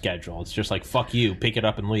sleep schedule. It's just like fuck you, pick it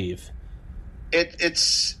up and leave.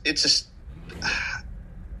 It's just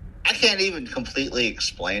I can't even completely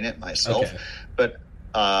explain it myself. Okay. But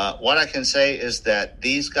what I can say is that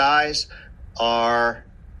these guys are.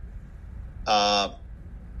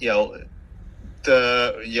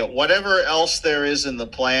 Whatever else there is in the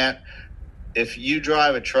plant, if you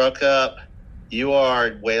drive a truck up, you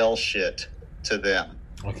are whale shit to them.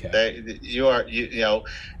 Okay.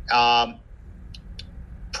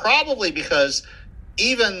 Probably because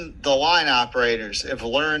even the line operators have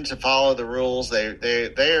learned to follow the rules.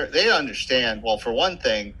 They understand. Well, for one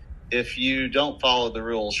thing, if you don't follow the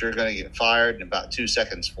rules, you're going to get fired in about 2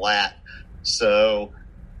 seconds flat. So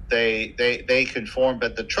they conform,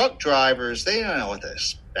 but the truck drivers, they don't know what to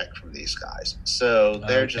expect from these guys. So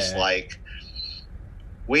they're just like,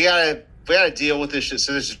 we gotta deal with this shit.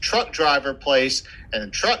 So there's a truck driver place, and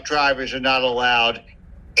the truck drivers are not allowed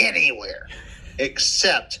anywhere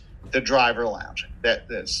except the driver lounge.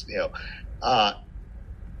 That's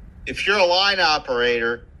if you're a line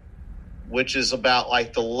operator, which is about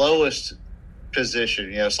like the lowest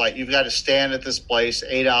position, it's like you've got to stand at this place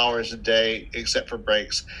 8 hours a day except for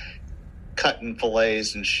breaks, cutting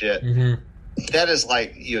fillets and shit. Mm-hmm. That is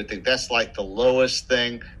like, you would think that's like the lowest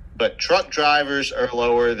thing, but truck drivers are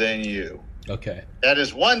lower than you. Okay. That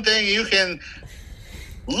is one thing you can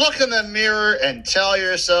look in the mirror and tell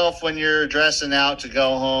yourself when you're dressing out to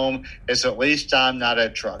go home is at least I'm not a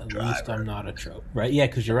truck driver. At least I'm not a truck, right? Yeah,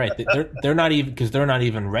 because you're right. They're not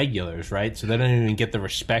even regulars, right? So they don't even get the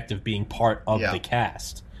respect of being part of the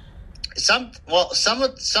cast. Some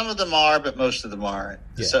of them are, but most of them aren't.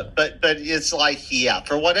 Yeah. So, but it's like,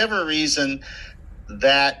 for whatever reason,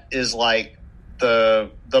 that is like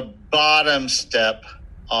the bottom step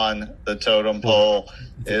on the totem pole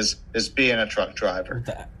is being a truck driver.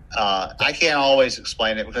 I can't always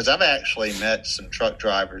explain it because I've actually met some truck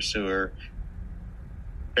drivers who are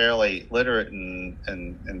fairly literate and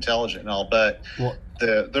intelligent and all, but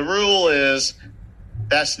the rule is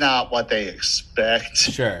that's not what they expect.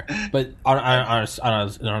 Sure, but on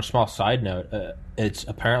a small side note,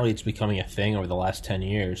 it's becoming a thing over the last 10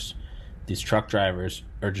 years. These truck drivers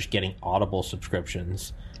are just getting Audible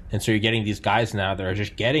subscriptions. And so you're getting these guys now that are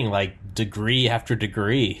just getting like degree after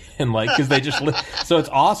degree, and like because they just so it's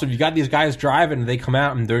awesome. You got these guys driving, and they come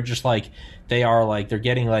out and they're just like they're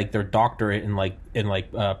getting like their doctorate in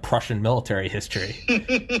Prussian military history.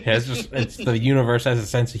 It's the universe has a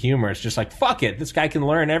sense of humor. It's just like fuck it, this guy can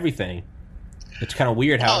learn everything. It's kind of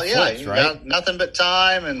weird how it flips, right? Nothing but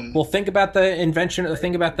time and. Well, think about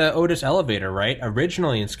the Otis elevator, right?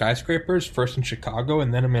 Originally in skyscrapers, first in Chicago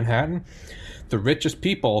and then in Manhattan. The richest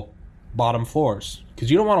people, bottom floors, because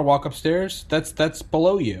you don't want to walk upstairs. That's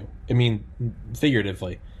below you. I mean,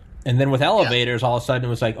 figuratively. And then with elevators, all of a sudden it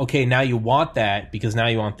was like, okay, now you want that because now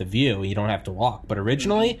you want the view. You don't have to walk. But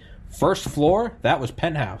originally, first floor, that was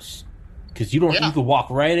penthouse, because you could walk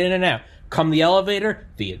right in and out. Come the elevator,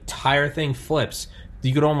 the entire thing flips.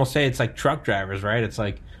 You could almost say it's like truck drivers, right? It's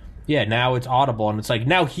like. Yeah, now it's audible, and it's like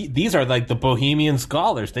now these are like the bohemian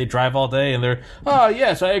scholars. They drive all day, and they're, oh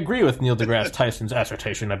yes, I agree with Neil deGrasse Tyson's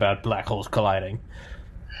assertion about black holes colliding.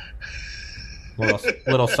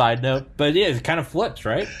 Little side note, but yeah, it kind of flips,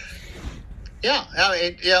 right? Yeah, I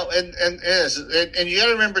mean, and it is, and you got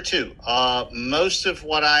to remember too. Most of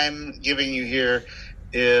what I'm giving you here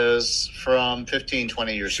is from 15,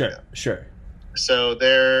 20 years ago. Sure. So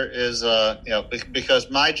there is because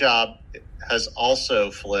my job has also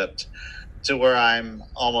flipped to where I'm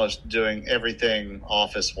almost doing everything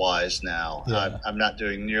office-wise now. Yeah. I'm not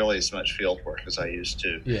doing nearly as much field work as I used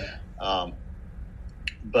to. Yeah.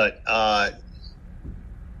 But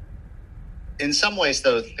in some ways,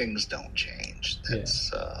 though, things don't change.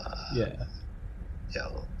 That's,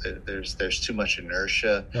 there's too much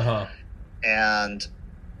inertia. Uh-huh. And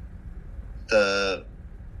the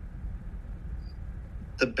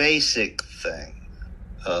basic thing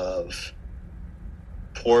of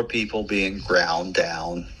poor people being ground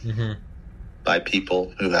down by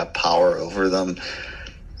people who have power over them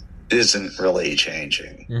isn't really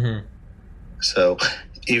changing. Mm-hmm. So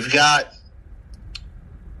you've got,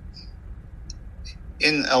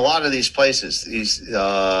 in a lot of these places, these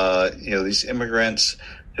immigrants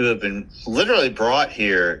who have been literally brought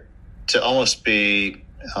here to almost be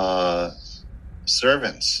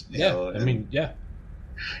servants.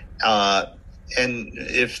 And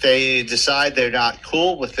if they decide they're not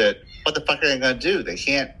cool with it, what the fuck are they going to do? They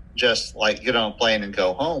can't just like get on a plane and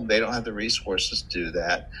go home. They don't have the resources to do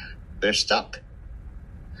that. They're stuck.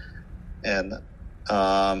 And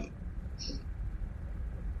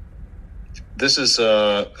this is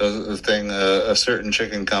a thing. A certain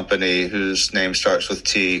chicken company whose name starts with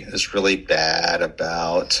T is really bad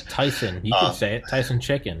about Tyson. You can say it, Tyson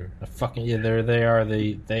Chicken. They are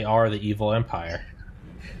the evil empire.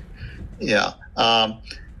 Yeah. And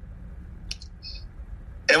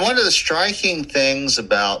one of the striking things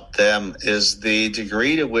about them is the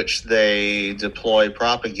degree to which they deploy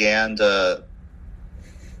propaganda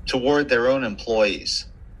toward their own employees.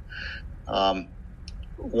 One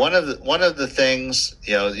of the things,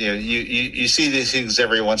 you see these things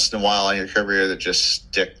every once in a while in your career that just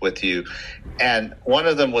stick with you. And one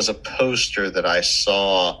of them was a poster that I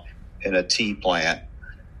saw in a tea plant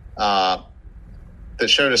that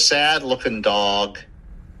showed a sad-looking dog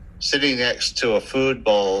sitting next to a food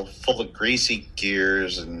bowl full of greasy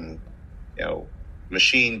gears and,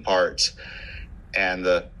 machine parts. And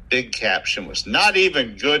the big caption was, "Not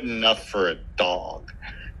even good enough for a dog."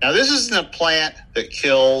 Now, this isn't a plant that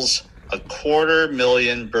kills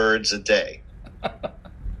 250,000 birds a day.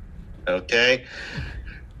 Okay?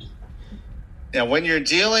 Now, when you're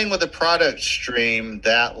dealing with a product stream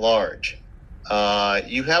that large,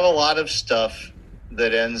 you have a lot of stuff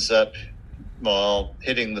that ends up,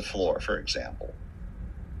 hitting the floor, for example.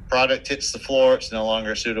 Product hits the floor, it's no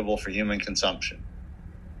longer suitable for human consumption.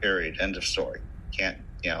 Period. End of story. Can't,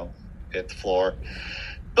 hit the floor.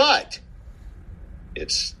 But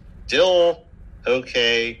it's still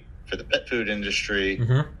okay for the pet food industry,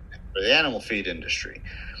 for the animal feed industry.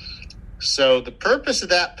 So the purpose of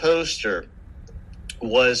that poster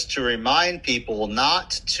was to remind people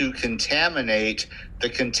not to contaminate the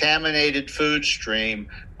contaminated food stream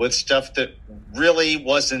with stuff that really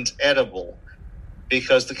wasn't edible,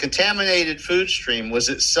 because the contaminated food stream was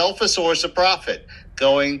itself a source of profit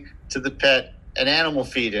going to the pet and animal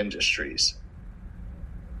feed industries.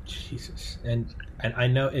 Jesus. And I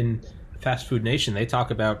know in Fast Food Nation, they talk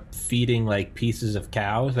about feeding like pieces of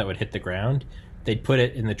cows that would hit the ground. They'd put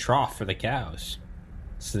it in the trough for the cows.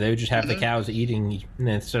 So they would just have the cows eating, and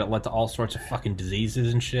then it led to all sorts of fucking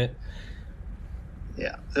diseases and shit.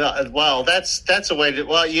 Yeah. Well, that's a way to.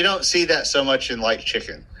 Well, you don't see that so much in like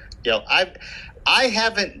chicken. I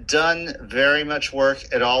haven't done very much work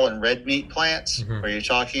at all in red meat plants, where you're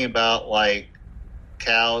talking about like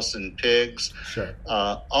cows and pigs. Sure.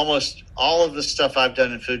 Almost all of the stuff I've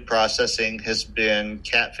done in food processing has been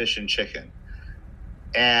catfish and chicken.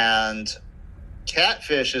 And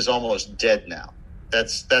catfish is almost dead now.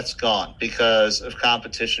 That's gone because of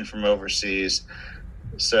competition from overseas.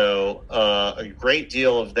 So a great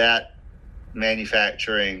deal of that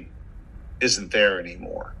manufacturing isn't there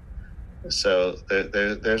anymore. So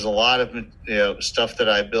there's a lot of stuff that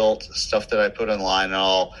I built, stuff that I put online, and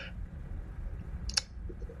all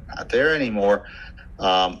not there anymore.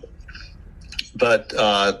 But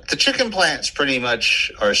the chicken plants pretty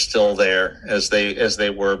much are still there as they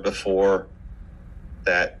were before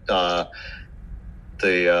that.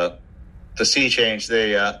 The sea change.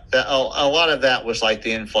 A lot of that was like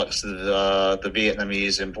the influx of the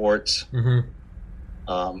Vietnamese imports. Mm-hmm.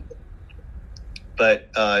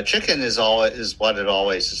 But chicken is what it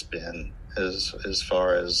always has been, as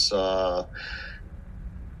far as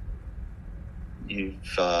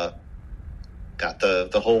you've got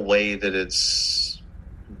the whole way that it's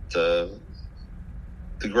the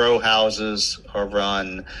grow houses are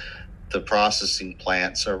run, the processing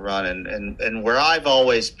plants are run, and where I've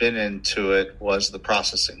always been into it was the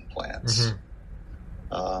processing plants.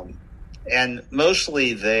 Mm-hmm. And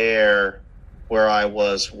mostly there where I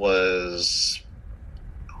was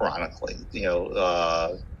chronicling,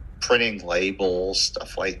 printing labels,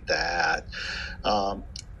 stuff like that.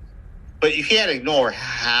 But you can't ignore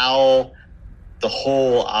how the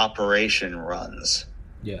whole operation runs.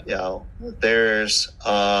 Yeah. There's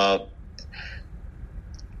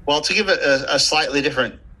to give it a slightly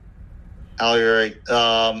different allegory,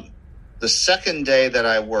 the second day that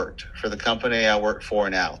I worked for the company I work for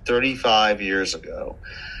now, 35 years ago,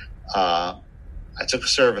 I took a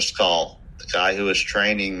service call. The guy who was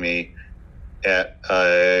training me at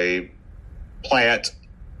a plant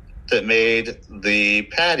that made the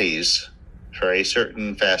patties for a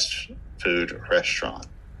certain fast food restaurant.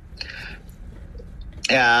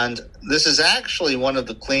 And this is actually one of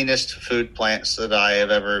the cleanest food plants that I have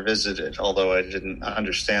ever visited, although I didn't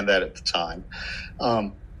understand that at the time.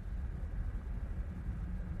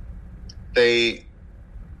 They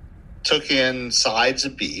took in sides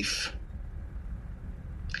of beef,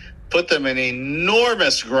 put them in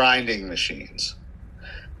enormous grinding machines,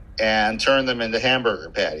 and turned them into hamburger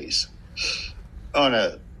patties on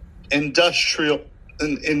an industrial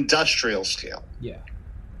scale. Yeah.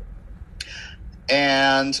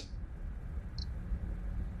 And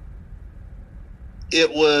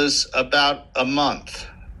it was about a month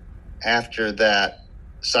after that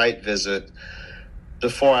site visit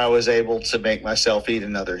before I was able to make myself eat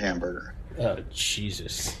another hamburger. Oh,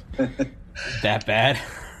 Jesus. That bad?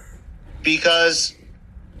 Because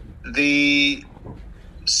the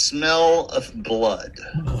smell of blood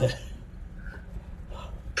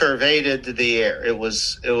pervaded the air. It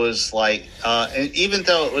was like, and even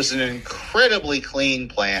though it was an incredibly clean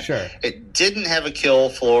plant, sure, it didn't have a kill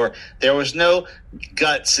floor. There was no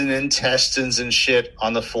guts and intestines and shit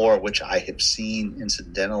on the floor, which I have seen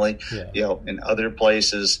incidentally, in other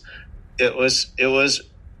places. It was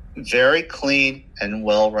very clean and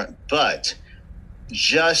well run, but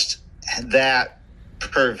just that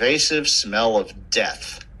pervasive smell of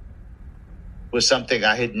death was something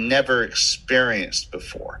I had never experienced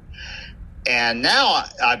before. And now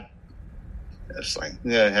I it's like,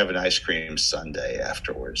 have an ice cream sundae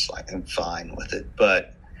afterwards. Like, I'm fine with it.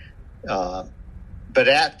 But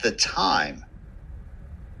at the time,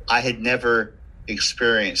 I had never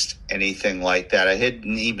experienced anything like that. I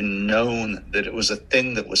hadn't even known that it was a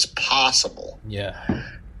thing that was possible. Yeah.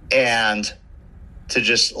 And to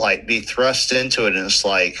just like be thrust into it, and it's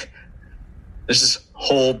like, this is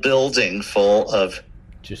whole building full of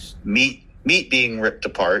just meat being ripped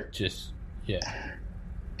apart. Just, yeah.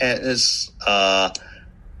 And it's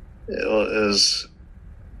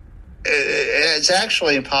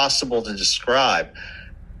actually impossible to describe.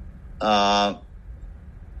 So,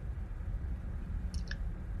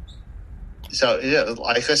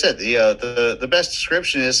 like I said, the best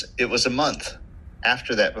description is it was a month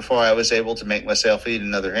after that before I was able to make myself eat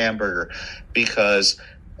another hamburger, because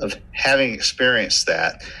of having experienced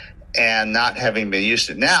that and not having been used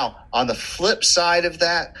to it. Now, on the flip side of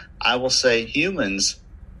that, I will say humans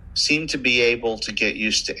seem to be able to get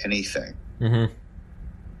used to anything. Mm-hmm.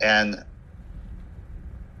 And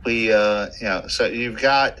we, so you've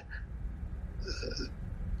got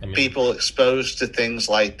people exposed to things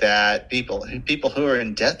like that, people who are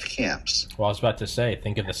in death camps. Well, I was about to say,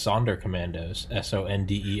 think of the Sonder Commandos,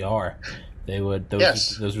 Sonder.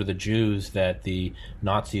 Yes. Those were the Jews that the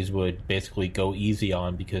Nazis would basically go easy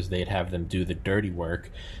on because they'd have them do the dirty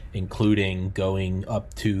work, including going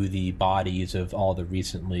up to the bodies of all the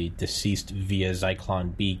recently deceased via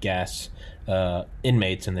Zyklon B gas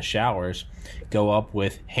inmates in the showers, go up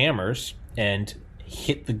with hammers and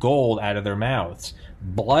hit the gold out of their mouths,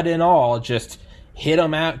 blood and all, just hit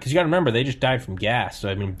them out. Because you got to remember, they just died from gas. So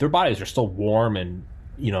I mean, their bodies are still warm and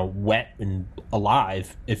wet and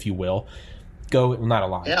alive, if you will. Not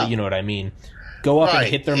alive, Yeah. but you know what I mean. Go up Right,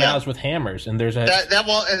 and hit their yeah. mouths with hammers, and there's That's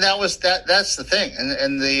the thing,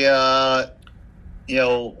 and the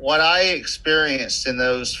what I experienced in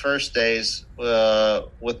those first days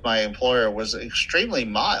with my employer was extremely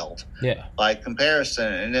mild, by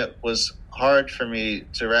comparison, and it was hard for me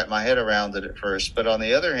to wrap my head around it at first. But on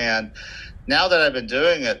the other hand, now that I've been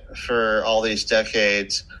doing it for all these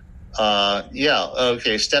decades,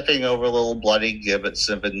 stepping over little bloody gibbets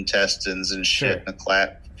of intestines and shit in a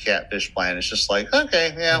catfish plant, it's just like,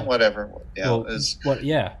 okay, whatever.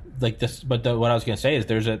 Like this. But what I was going to say is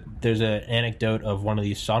there's an anecdote of one of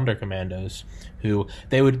these Sonderkommandos who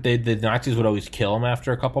the Nazis would always kill him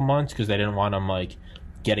after a couple months because they didn't want him like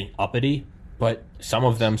getting uppity. But some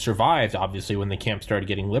of them survived, obviously, when the camp started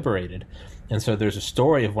getting liberated. And so there's a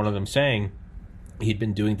story of one of them saying he'd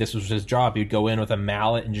been doing, this was his job. He'd go in with a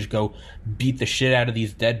mallet and just go beat the shit out of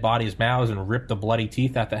these dead bodies' mouths and rip the bloody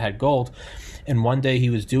teeth out that had gold. And one day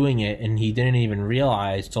he was doing it and he didn't even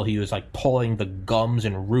realize till he was like pulling the gums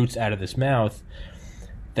and roots out of his mouth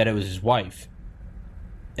that it was his wife.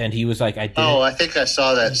 And he was like, I think I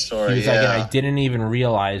saw that story. He was like, and I didn't even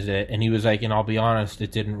realize it. And he was like, and I'll be honest,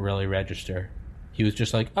 it didn't really register. He was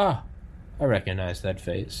just like, I recognize that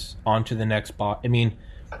face. On to the next bot. I mean,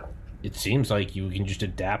 it seems like you can just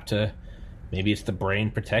adapt to, maybe it's the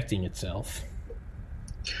brain protecting itself.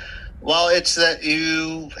 Well, it's that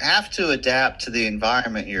you have to adapt to the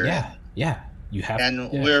environment you're in. Yeah, you have, and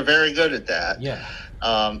we're very good at that. Yeah.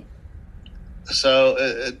 So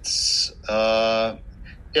it's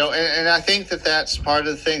and I think that's part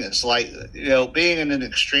of the thing. It's like being in an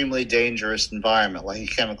extremely dangerous environment, like a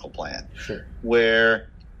chemical plant, where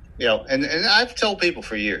and I've told people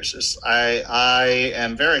for years, I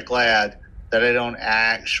am very glad that I don't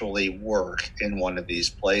actually work in one of these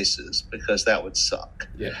places because that would suck.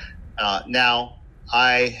 Yeah. Now,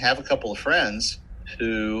 I have a couple of friends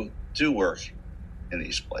who do work in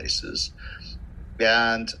these places.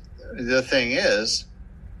 And the thing is,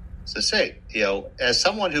 to say, as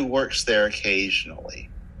someone who works there occasionally,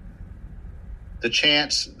 the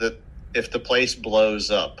chance that if the place blows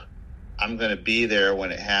up, I'm going to be there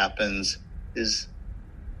when it happens is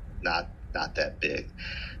not that big.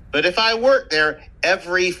 But if I work there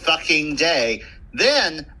every fucking day,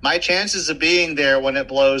 then my chances of being there when it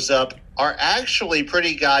blows up are actually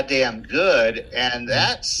pretty goddamn good, and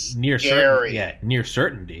that's scary. Near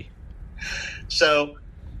certainty. So,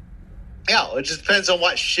 it just depends on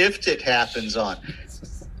what shift it happens on.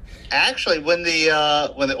 Actually, when the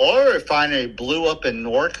oil refinery blew up in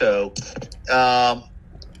Norco,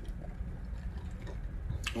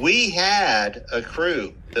 we had a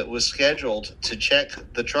crew that was scheduled to check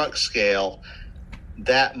the truck scale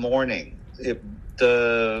that morning.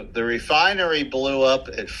 The refinery blew up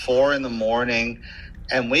at 4 a.m,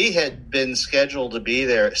 and we had been scheduled to be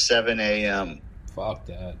there at 7 a.m. Fuck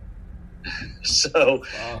that. So,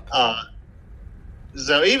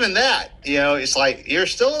 so even that, it's like you're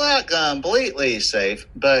still not completely safe.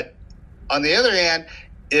 But on the other hand,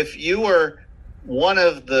 if you were one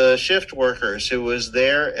of the shift workers who was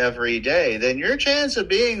there every day, then your chance of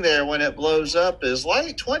being there when it blows up is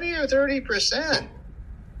like 20 or 30%.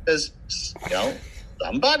 Because,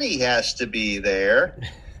 somebody has to be there.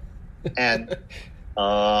 And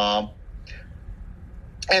the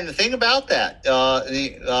thing about that,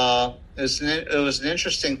 it was an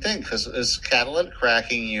interesting thing because it's a catalytic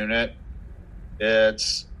cracking unit.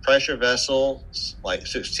 It's pressure vessels, like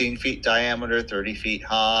 16 feet diameter, 30 feet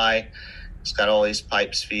high. It's got all these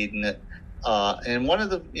pipes feeding it. And one of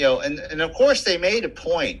the, and of course they made a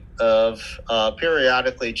point of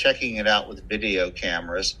periodically checking it out with video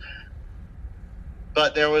cameras.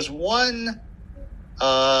 But there was one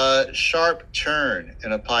sharp turn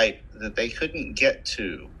in a pipe that they couldn't get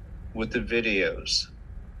to with the videos,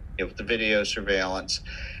 with the video surveillance.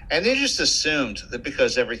 And they just assumed that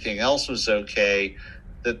because everything else was okay,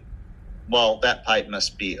 that pipe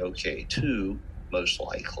must be okay too, most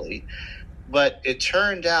likely. But it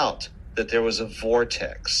turned out that there was a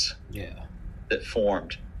vortex that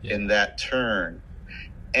formed in that turn,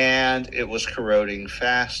 and it was corroding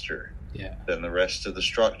faster than the rest of the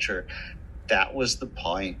structure. That was the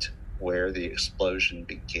point where the explosion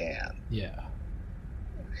began. Yeah.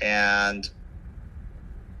 And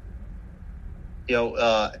there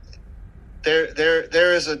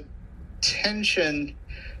is a tension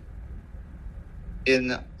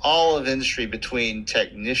in all of industry between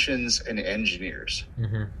technicians and engineers.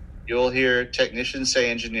 Mm-hmm. You'll hear technicians say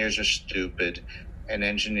engineers are stupid, and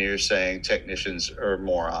engineers saying technicians are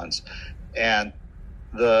morons. And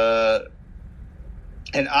I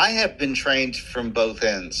have been trained from both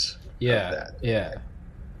ends of that. Yeah.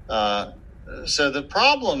 So the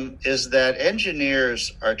problem is that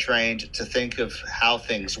engineers are trained to think of how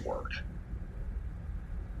things work.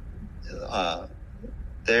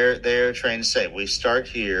 They're trained to say, we start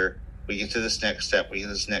here, we get to this next step, we get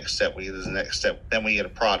to this next step, we get to this next step, then we get a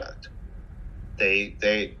product.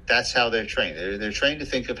 That's how they're trained. They're trained to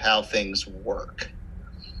think of how things work.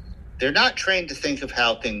 They're not trained to think of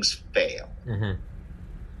how things fail. Mm-hmm.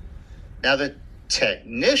 Now the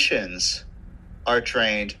technicians are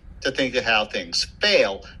trained to think of how things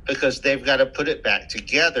fail because they've got to put it back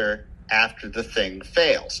together after the thing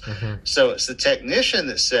fails. Mm-hmm. So it's the technician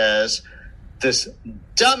that says, this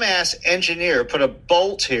dumbass engineer put a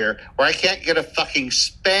bolt here where I can't get a fucking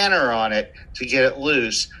spanner on it to get it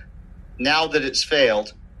loose. Now that it's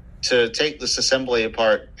failed, to take this assembly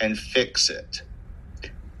apart and fix it.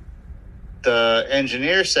 The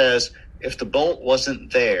engineer says, if the bolt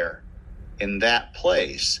wasn't there in that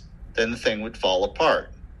place, then the thing would fall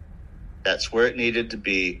apart. That's where it needed to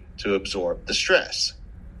be to absorb the stress.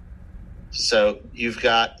 So you've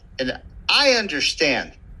got, and I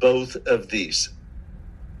understand both of these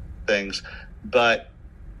things, but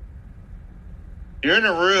you're in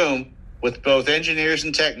a room with both engineers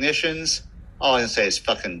and technicians, all I can say is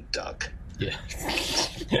fucking duck. Yeah.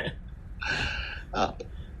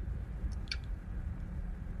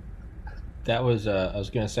 That was, I was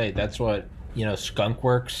going to say, that's what, Skunk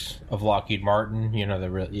Works of Lockheed Martin,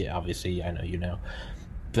 obviously, I know you know.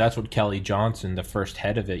 But that's what Kelly Johnson, the first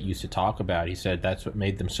head of it, used to talk about. He said that's what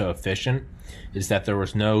made them so efficient, is that there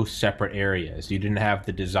was no separate areas. You didn't have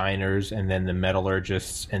the designers and then the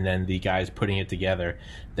metallurgists and then the guys putting it together.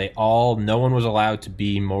 No one was allowed to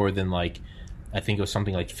be more than I think it was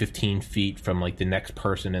something like 15 feet from the next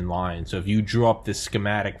person in line. So if you drew up this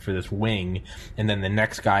schematic for this wing and then the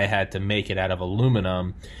next guy had to make it out of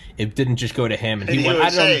aluminum, it didn't just go to him. And he would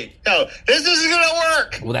say, no, this isn't going to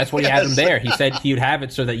work. Well, that's why he had him there. He said he would have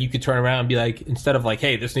it so that you could turn around and be like, instead of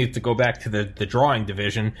hey, this needs to go back to the drawing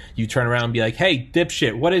division, you turn around and be like, hey,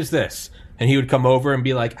 dipshit, what is this? And he would come over and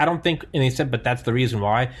be like, I don't think, and he said, but that's the reason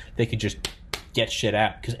why they could just get shit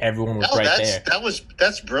out because everyone was there.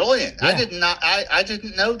 That's brilliant. Yeah. I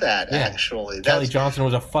didn't know that actually. Kelly Johnson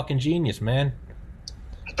was a fucking genius, man.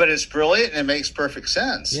 But it's brilliant and it makes perfect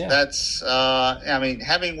sense. Yeah. That's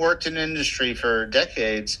having worked in industry for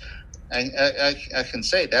decades, I can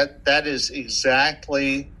say that is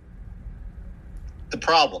exactly the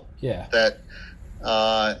problem. Yeah. That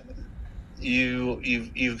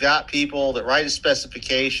you've got people that write a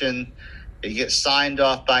specification. It gets signed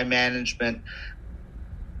off by management.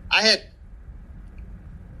 I had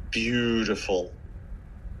beautiful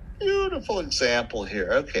example here.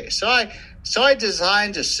 Okay, so I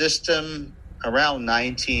designed a system around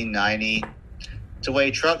 1990 to weigh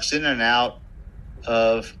trucks in and out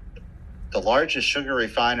of the largest sugar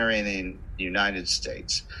refinery in the United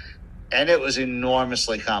States, and it was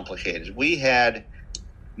enormously complicated. We had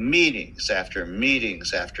meetings after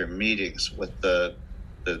meetings after meetings with the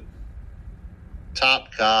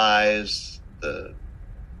top guys, the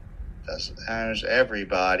designers,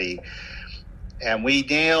 everybody, and we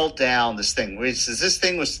nailed down this thing. This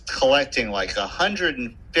thing was collecting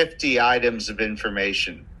 150 items of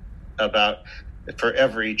information for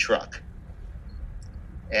every truck,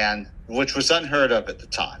 and which was unheard of at the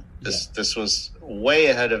time. This was way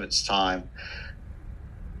ahead of its time.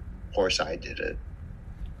 Of course, I did it,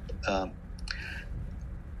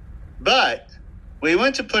 but we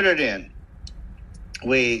went to put it in.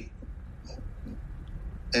 We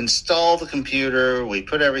install the computer, we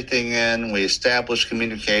put everything in, we establish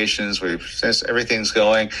communications, everything's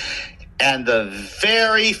going. And the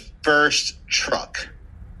very first truck,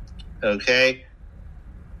 okay,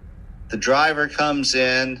 the driver comes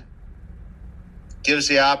in, gives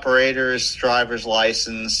the operator his driver's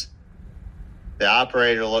license. The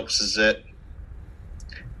operator looks at it,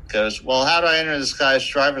 goes, well, how do I enter this guy's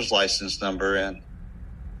driver's license number in?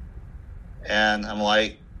 And I'm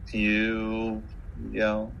like, you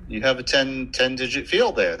have a 10-digit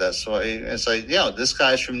field there. That's why it's this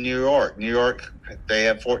guy's from New York. New York, they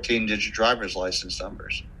have 14-digit driver's license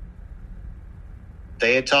numbers.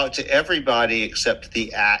 They had talked to everybody except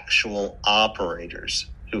the actual operators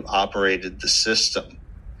who operated the system.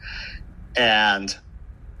 And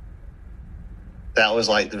that was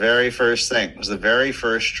like the very first thing. It was the very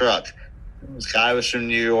first truck. This guy was from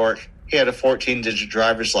New York. He had a 14-digit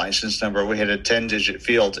driver's license number. We had a 10-digit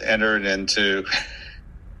field to enter it into.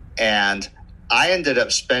 And I ended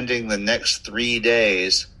up spending the next 3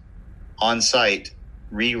 days on site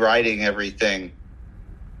rewriting everything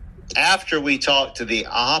after we talked to the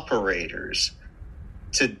operators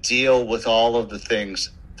to deal with all of the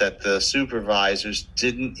things that the supervisors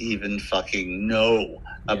didn't even fucking know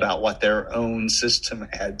about what their own system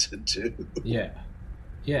had to do. Yeah.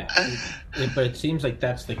 But it seems like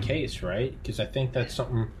that's the case, right? Because I think that's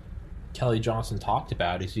something Kelly Johnson talked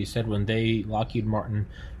about. Is he said when they, Lockheed Martin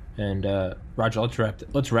and Roger,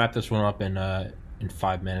 let's wrap this one up in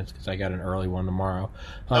 5 minutes because I got an early one tomorrow.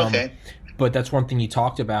 Okay. But that's one thing he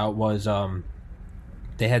talked about was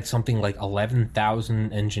they had something like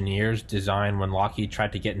 11,000 engineers design when Lockheed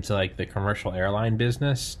tried to get into like the commercial airline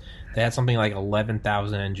business. They had something like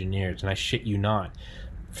 11,000 engineers, and I shit you not.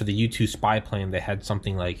 For the U-2 spy plane, they had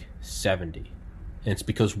something like 70. And it's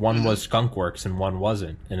because one was Skunk Works and one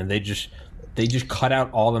wasn't. And they just cut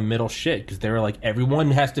out all the middle shit because they were like,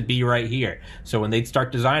 everyone has to be right here. So when they'd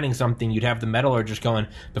start designing something, you'd have the metaller just going,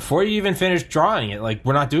 before you even finish drawing it, like,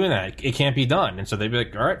 we're not doing that. It can't be done. And so they'd be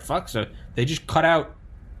like, all right, fuck. So they just cut out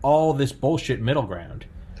all this bullshit middle ground.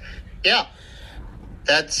 Yeah.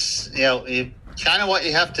 That's, kind of what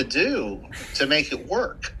you have to do to make it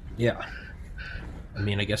work. Yeah. I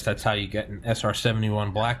mean, I guess that's how you get an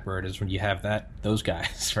SR-71 Blackbird is when you have those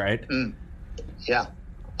guys, right? Yeah.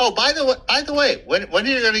 Oh, by the way, when are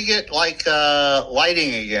you going to get like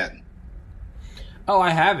lighting again? Oh, I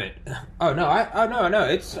have it. Oh no, no.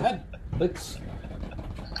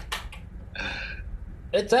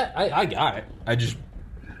 I got it. I just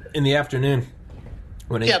in the afternoon.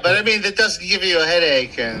 But I mean, that doesn't give you a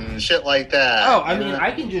headache and shit like that. Oh, I mean,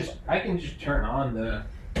 I can just turn on the.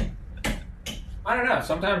 I don't know.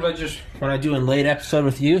 Sometimes when I do a late episode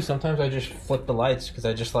with you, sometimes I just flip the lights because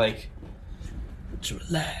I just like. Just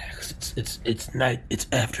relax. It's night. It's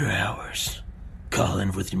after hours. Call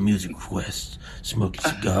in with your music requests. Smoke a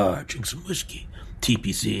cigar. Drink some whiskey.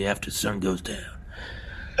 TPC after the sun goes down.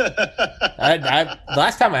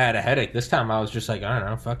 Last time I had a headache. This time I was just like, I don't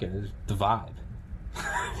know. Fuck it. It's the vibe.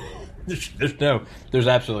 There's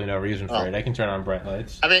absolutely no reason for it. I can turn on bright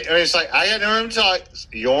lights. I mean, it's like I got no room to talk. It's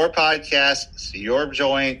your podcast. It's your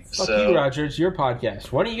joint. Fuck you, Roger. It's your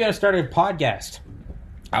podcast. When are you going to start a podcast?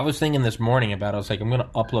 I was thinking this morning about it. I was like, I'm going to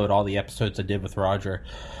upload all the episodes I did with Roger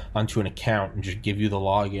onto an account and just give you the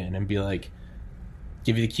login and be like,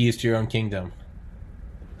 give you the keys to your own kingdom.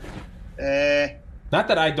 Not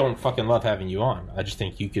that I don't fucking love having you on. I just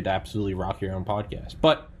think you could absolutely rock your own podcast.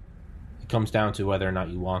 But it comes down to whether or not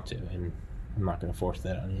you want to, and I'm not going to force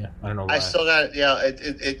that on you. I don't know why. I still got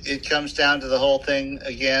it comes down to the whole thing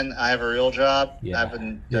again. I have a real job. Yeah. I have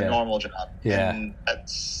a normal job. Yeah. And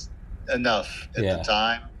that's enough at the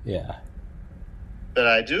time. Yeah. But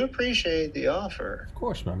I do appreciate the offer. Of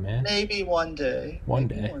course, my man. Maybe one day. One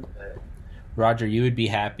day. Roger, you would be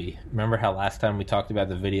happy. Remember how last time we talked about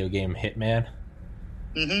the video game Hitman?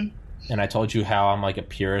 Mm-hmm. And I told you how I'm like a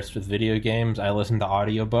purist with video games. I listen to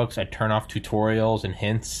audiobooks. I turn off tutorials and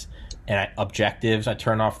hints and objectives. I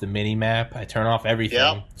turn off the mini-map. I turn off everything.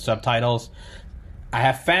 Yep. Subtitles. I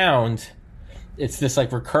have found it's this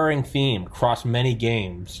like recurring theme across many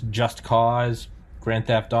games. Just Cause, Grand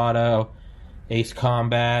Theft Auto, Ace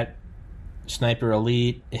Combat, Sniper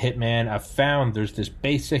Elite, Hitman. I've found there's this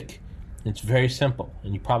basic, it's very simple,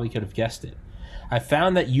 and you probably could have guessed it. I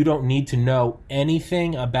found that you don't need to know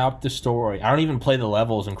anything about the story. I don't even play the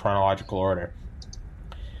levels in chronological order.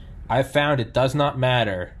 I found it does not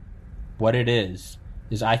matter what it is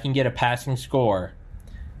I can get a passing score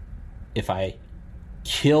if I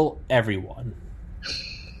kill everyone.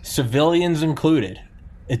 Civilians included.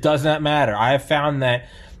 It does not matter. I have found that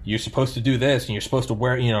you're supposed to do this, and you're supposed to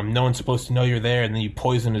wear, no one's supposed to know you're there, and then you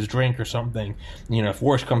poison his drink or something. If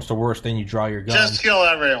worse comes to worse, then you draw your gun. Just kill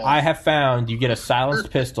everyone. I have found you get a silenced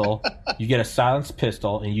pistol.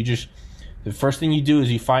 And you just, the first thing you do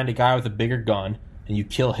is you find a guy with a bigger gun, and you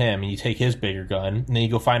kill him, and you take his bigger gun, and then you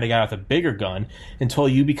go find a guy with a bigger gun until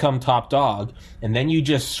you become top dog, and then you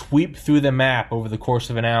just sweep through the map over the course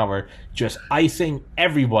of an hour, just icing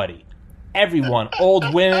everybody. Everyone.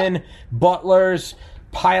 Old women, butlers,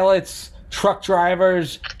 pilots, truck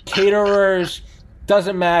drivers, caterers,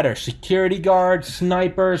 doesn't matter. Security guards,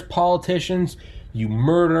 snipers, politicians, you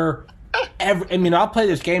murder I'll play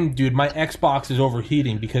this game, dude. My Xbox is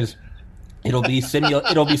overheating because it'll be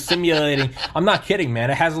simulating. I'm not kidding, man.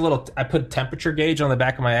 It has I put a temperature gauge on the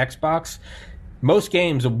back of my Xbox, Most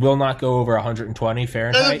games will not go over 120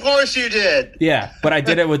 Fahrenheit. And of course you did. Yeah, but I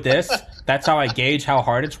did it with this. That's how I gauge how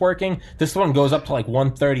hard it's working. This one goes up to like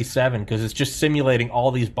 137 because it's just simulating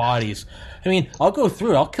all these bodies. I mean, I'll go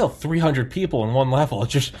through it. I'll kill 300 people in one level.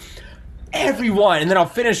 It's just everyone. And then I'll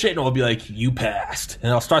finish it and it'll be like, you passed.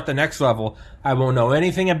 And I'll start the next level. I won't know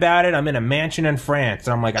anything about it. I'm in a mansion in France.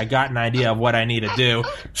 And I'm like, I got an idea of what I need to do.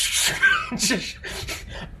 Just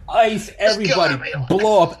ice everybody,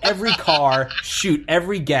 blow up every car, shoot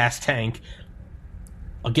every gas tank.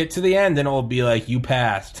 I'll get to the end and it'll be like, you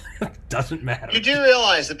passed. Doesn't matter. You do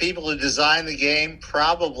realize the people who designed the game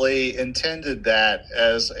probably intended that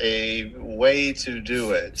as a way to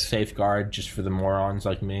do it. Safeguard just for the morons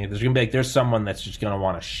like me. There's someone that's just gonna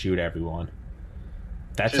want to shoot everyone.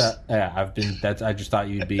 I just thought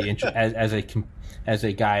you'd be as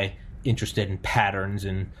a guy interested in patterns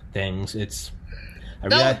and things.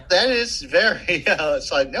 That is very.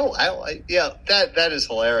 It's like that is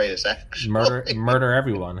hilarious. Actually, murder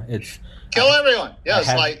everyone. It's kill everyone. Yeah,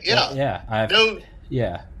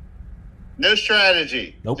 no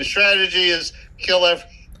strategy. Nope. The strategy is kill everyone.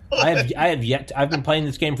 I've been playing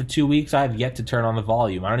this game for 2 weeks. I have yet to turn on the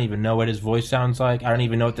volume. I don't even know what his voice sounds like. I don't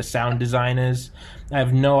even know what the sound design is. I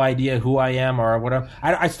have no idea who I am or what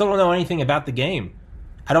I still don't know anything about the game.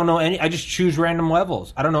 I don't know I just choose random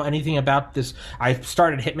levels. I don't know anything about this. I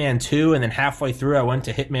started Hitman 2 and then halfway through I went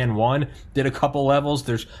to Hitman 1, did a couple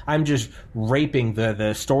levels. I'm just raping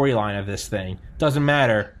the storyline of this thing. Doesn't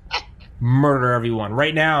matter. Murder everyone.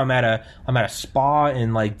 Right now I'm at a spa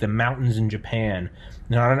in like the mountains in Japan.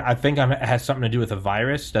 Now, I think it has something to do with a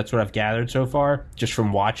virus. That's what I've gathered so far, just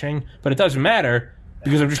from watching. But it doesn't matter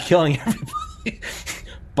because I'm just killing everybody.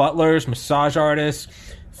 Butlers, massage artists,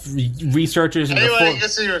 researchers, and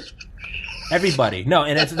everybody. No,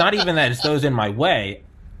 and it's not even that it's those in my way.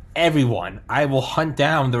 Everyone. I will hunt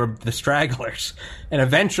down the stragglers, and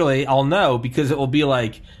eventually I'll know because it will be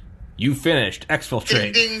like, you finished.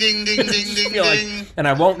 Exfiltrate. Ding, ding, ding, ding, ding, ding. And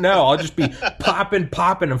I won't know. I'll just be popping,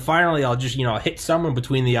 and finally I'll just, hit someone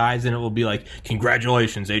between the eyes, and it will be like,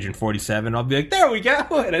 congratulations, Agent 47. I'll be like, there we go.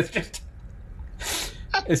 And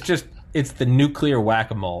it's the nuclear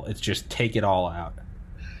whack-a-mole. It's just take it all out.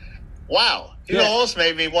 Wow. You almost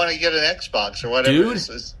made me want to get an Xbox or whatever this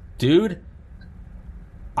is. Dude,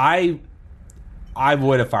 I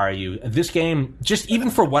would if I were you. This game, just even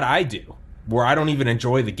for what I do, where I don't even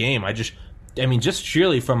enjoy the game. Just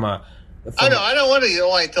sheerly from a... I don't want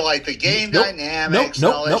to like the game dynamics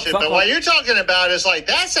and all that shit, but what you're talking about is like,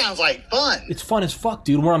 that sounds like fun. It's fun as fuck,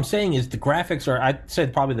 dude. What I'm saying is the graphics are, I'd say,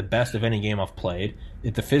 probably the best of any game I've played.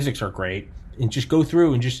 The physics are great. And just go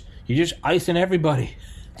through and you're just icing everybody.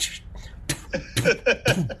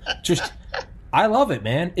 I love it,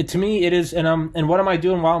 man. To me, it is, and what am I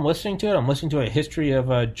doing while I'm listening to it? I'm listening to a history of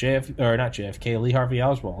not JFK, Lee Harvey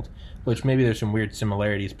Oswald, which maybe there's some weird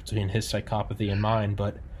similarities between his psychopathy and mine,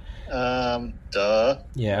 but duh.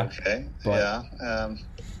 Yeah. Okay.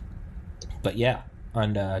 But yeah,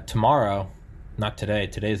 and tomorrow, not today.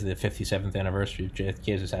 Today's the 57th anniversary of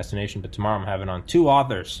JFK's assassination, but tomorrow I'm having on two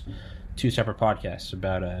separate podcasts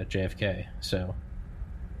about JFK. So.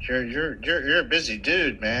 You're a busy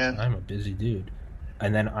dude, man. I'm a busy dude.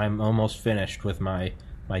 And then I'm almost finished with my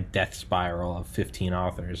death spiral of 15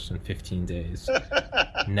 authors in 15 days.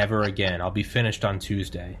 Never again. I'll be finished on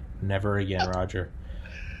Tuesday. Never again, Roger.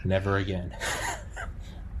 Never again.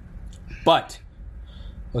 But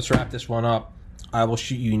let's wrap this one up. I will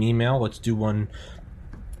shoot you an email. Let's do one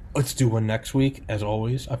next week, as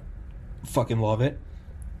always. I fucking love it.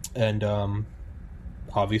 And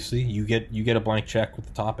obviously, you get a blank check with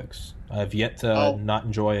the topics. I've yet to not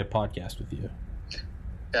enjoy a podcast with you.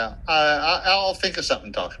 Yeah, I'll think of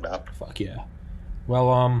something to talk about. Fuck yeah.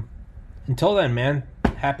 Well, until then, man,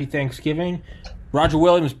 happy Thanksgiving. Roger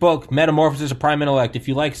Williams' book, Metamorphosis of Prime Intellect. If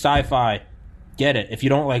you like sci-fi, get it. If you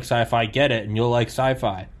don't like sci-fi, get it, and you'll like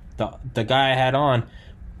sci-fi. The guy I had on,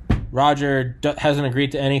 Roger hasn't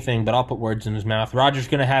agreed to anything, but I'll put words in his mouth. Roger's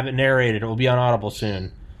going to have it narrated. It will be on Audible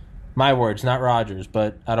soon. My words, not Roger's,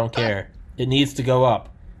 but I don't care. It needs to go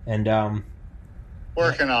up. And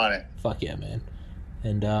working on it. Fuck yeah, man.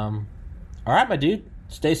 And all right, my dude.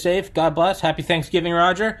 Stay safe. God bless. Happy Thanksgiving,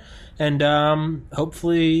 Roger. And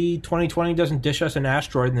hopefully 2020 doesn't dish us an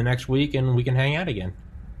asteroid in the next week and we can hang out again.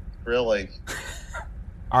 Really?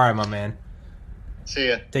 All right, my man. See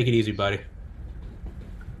ya. Take it easy, buddy.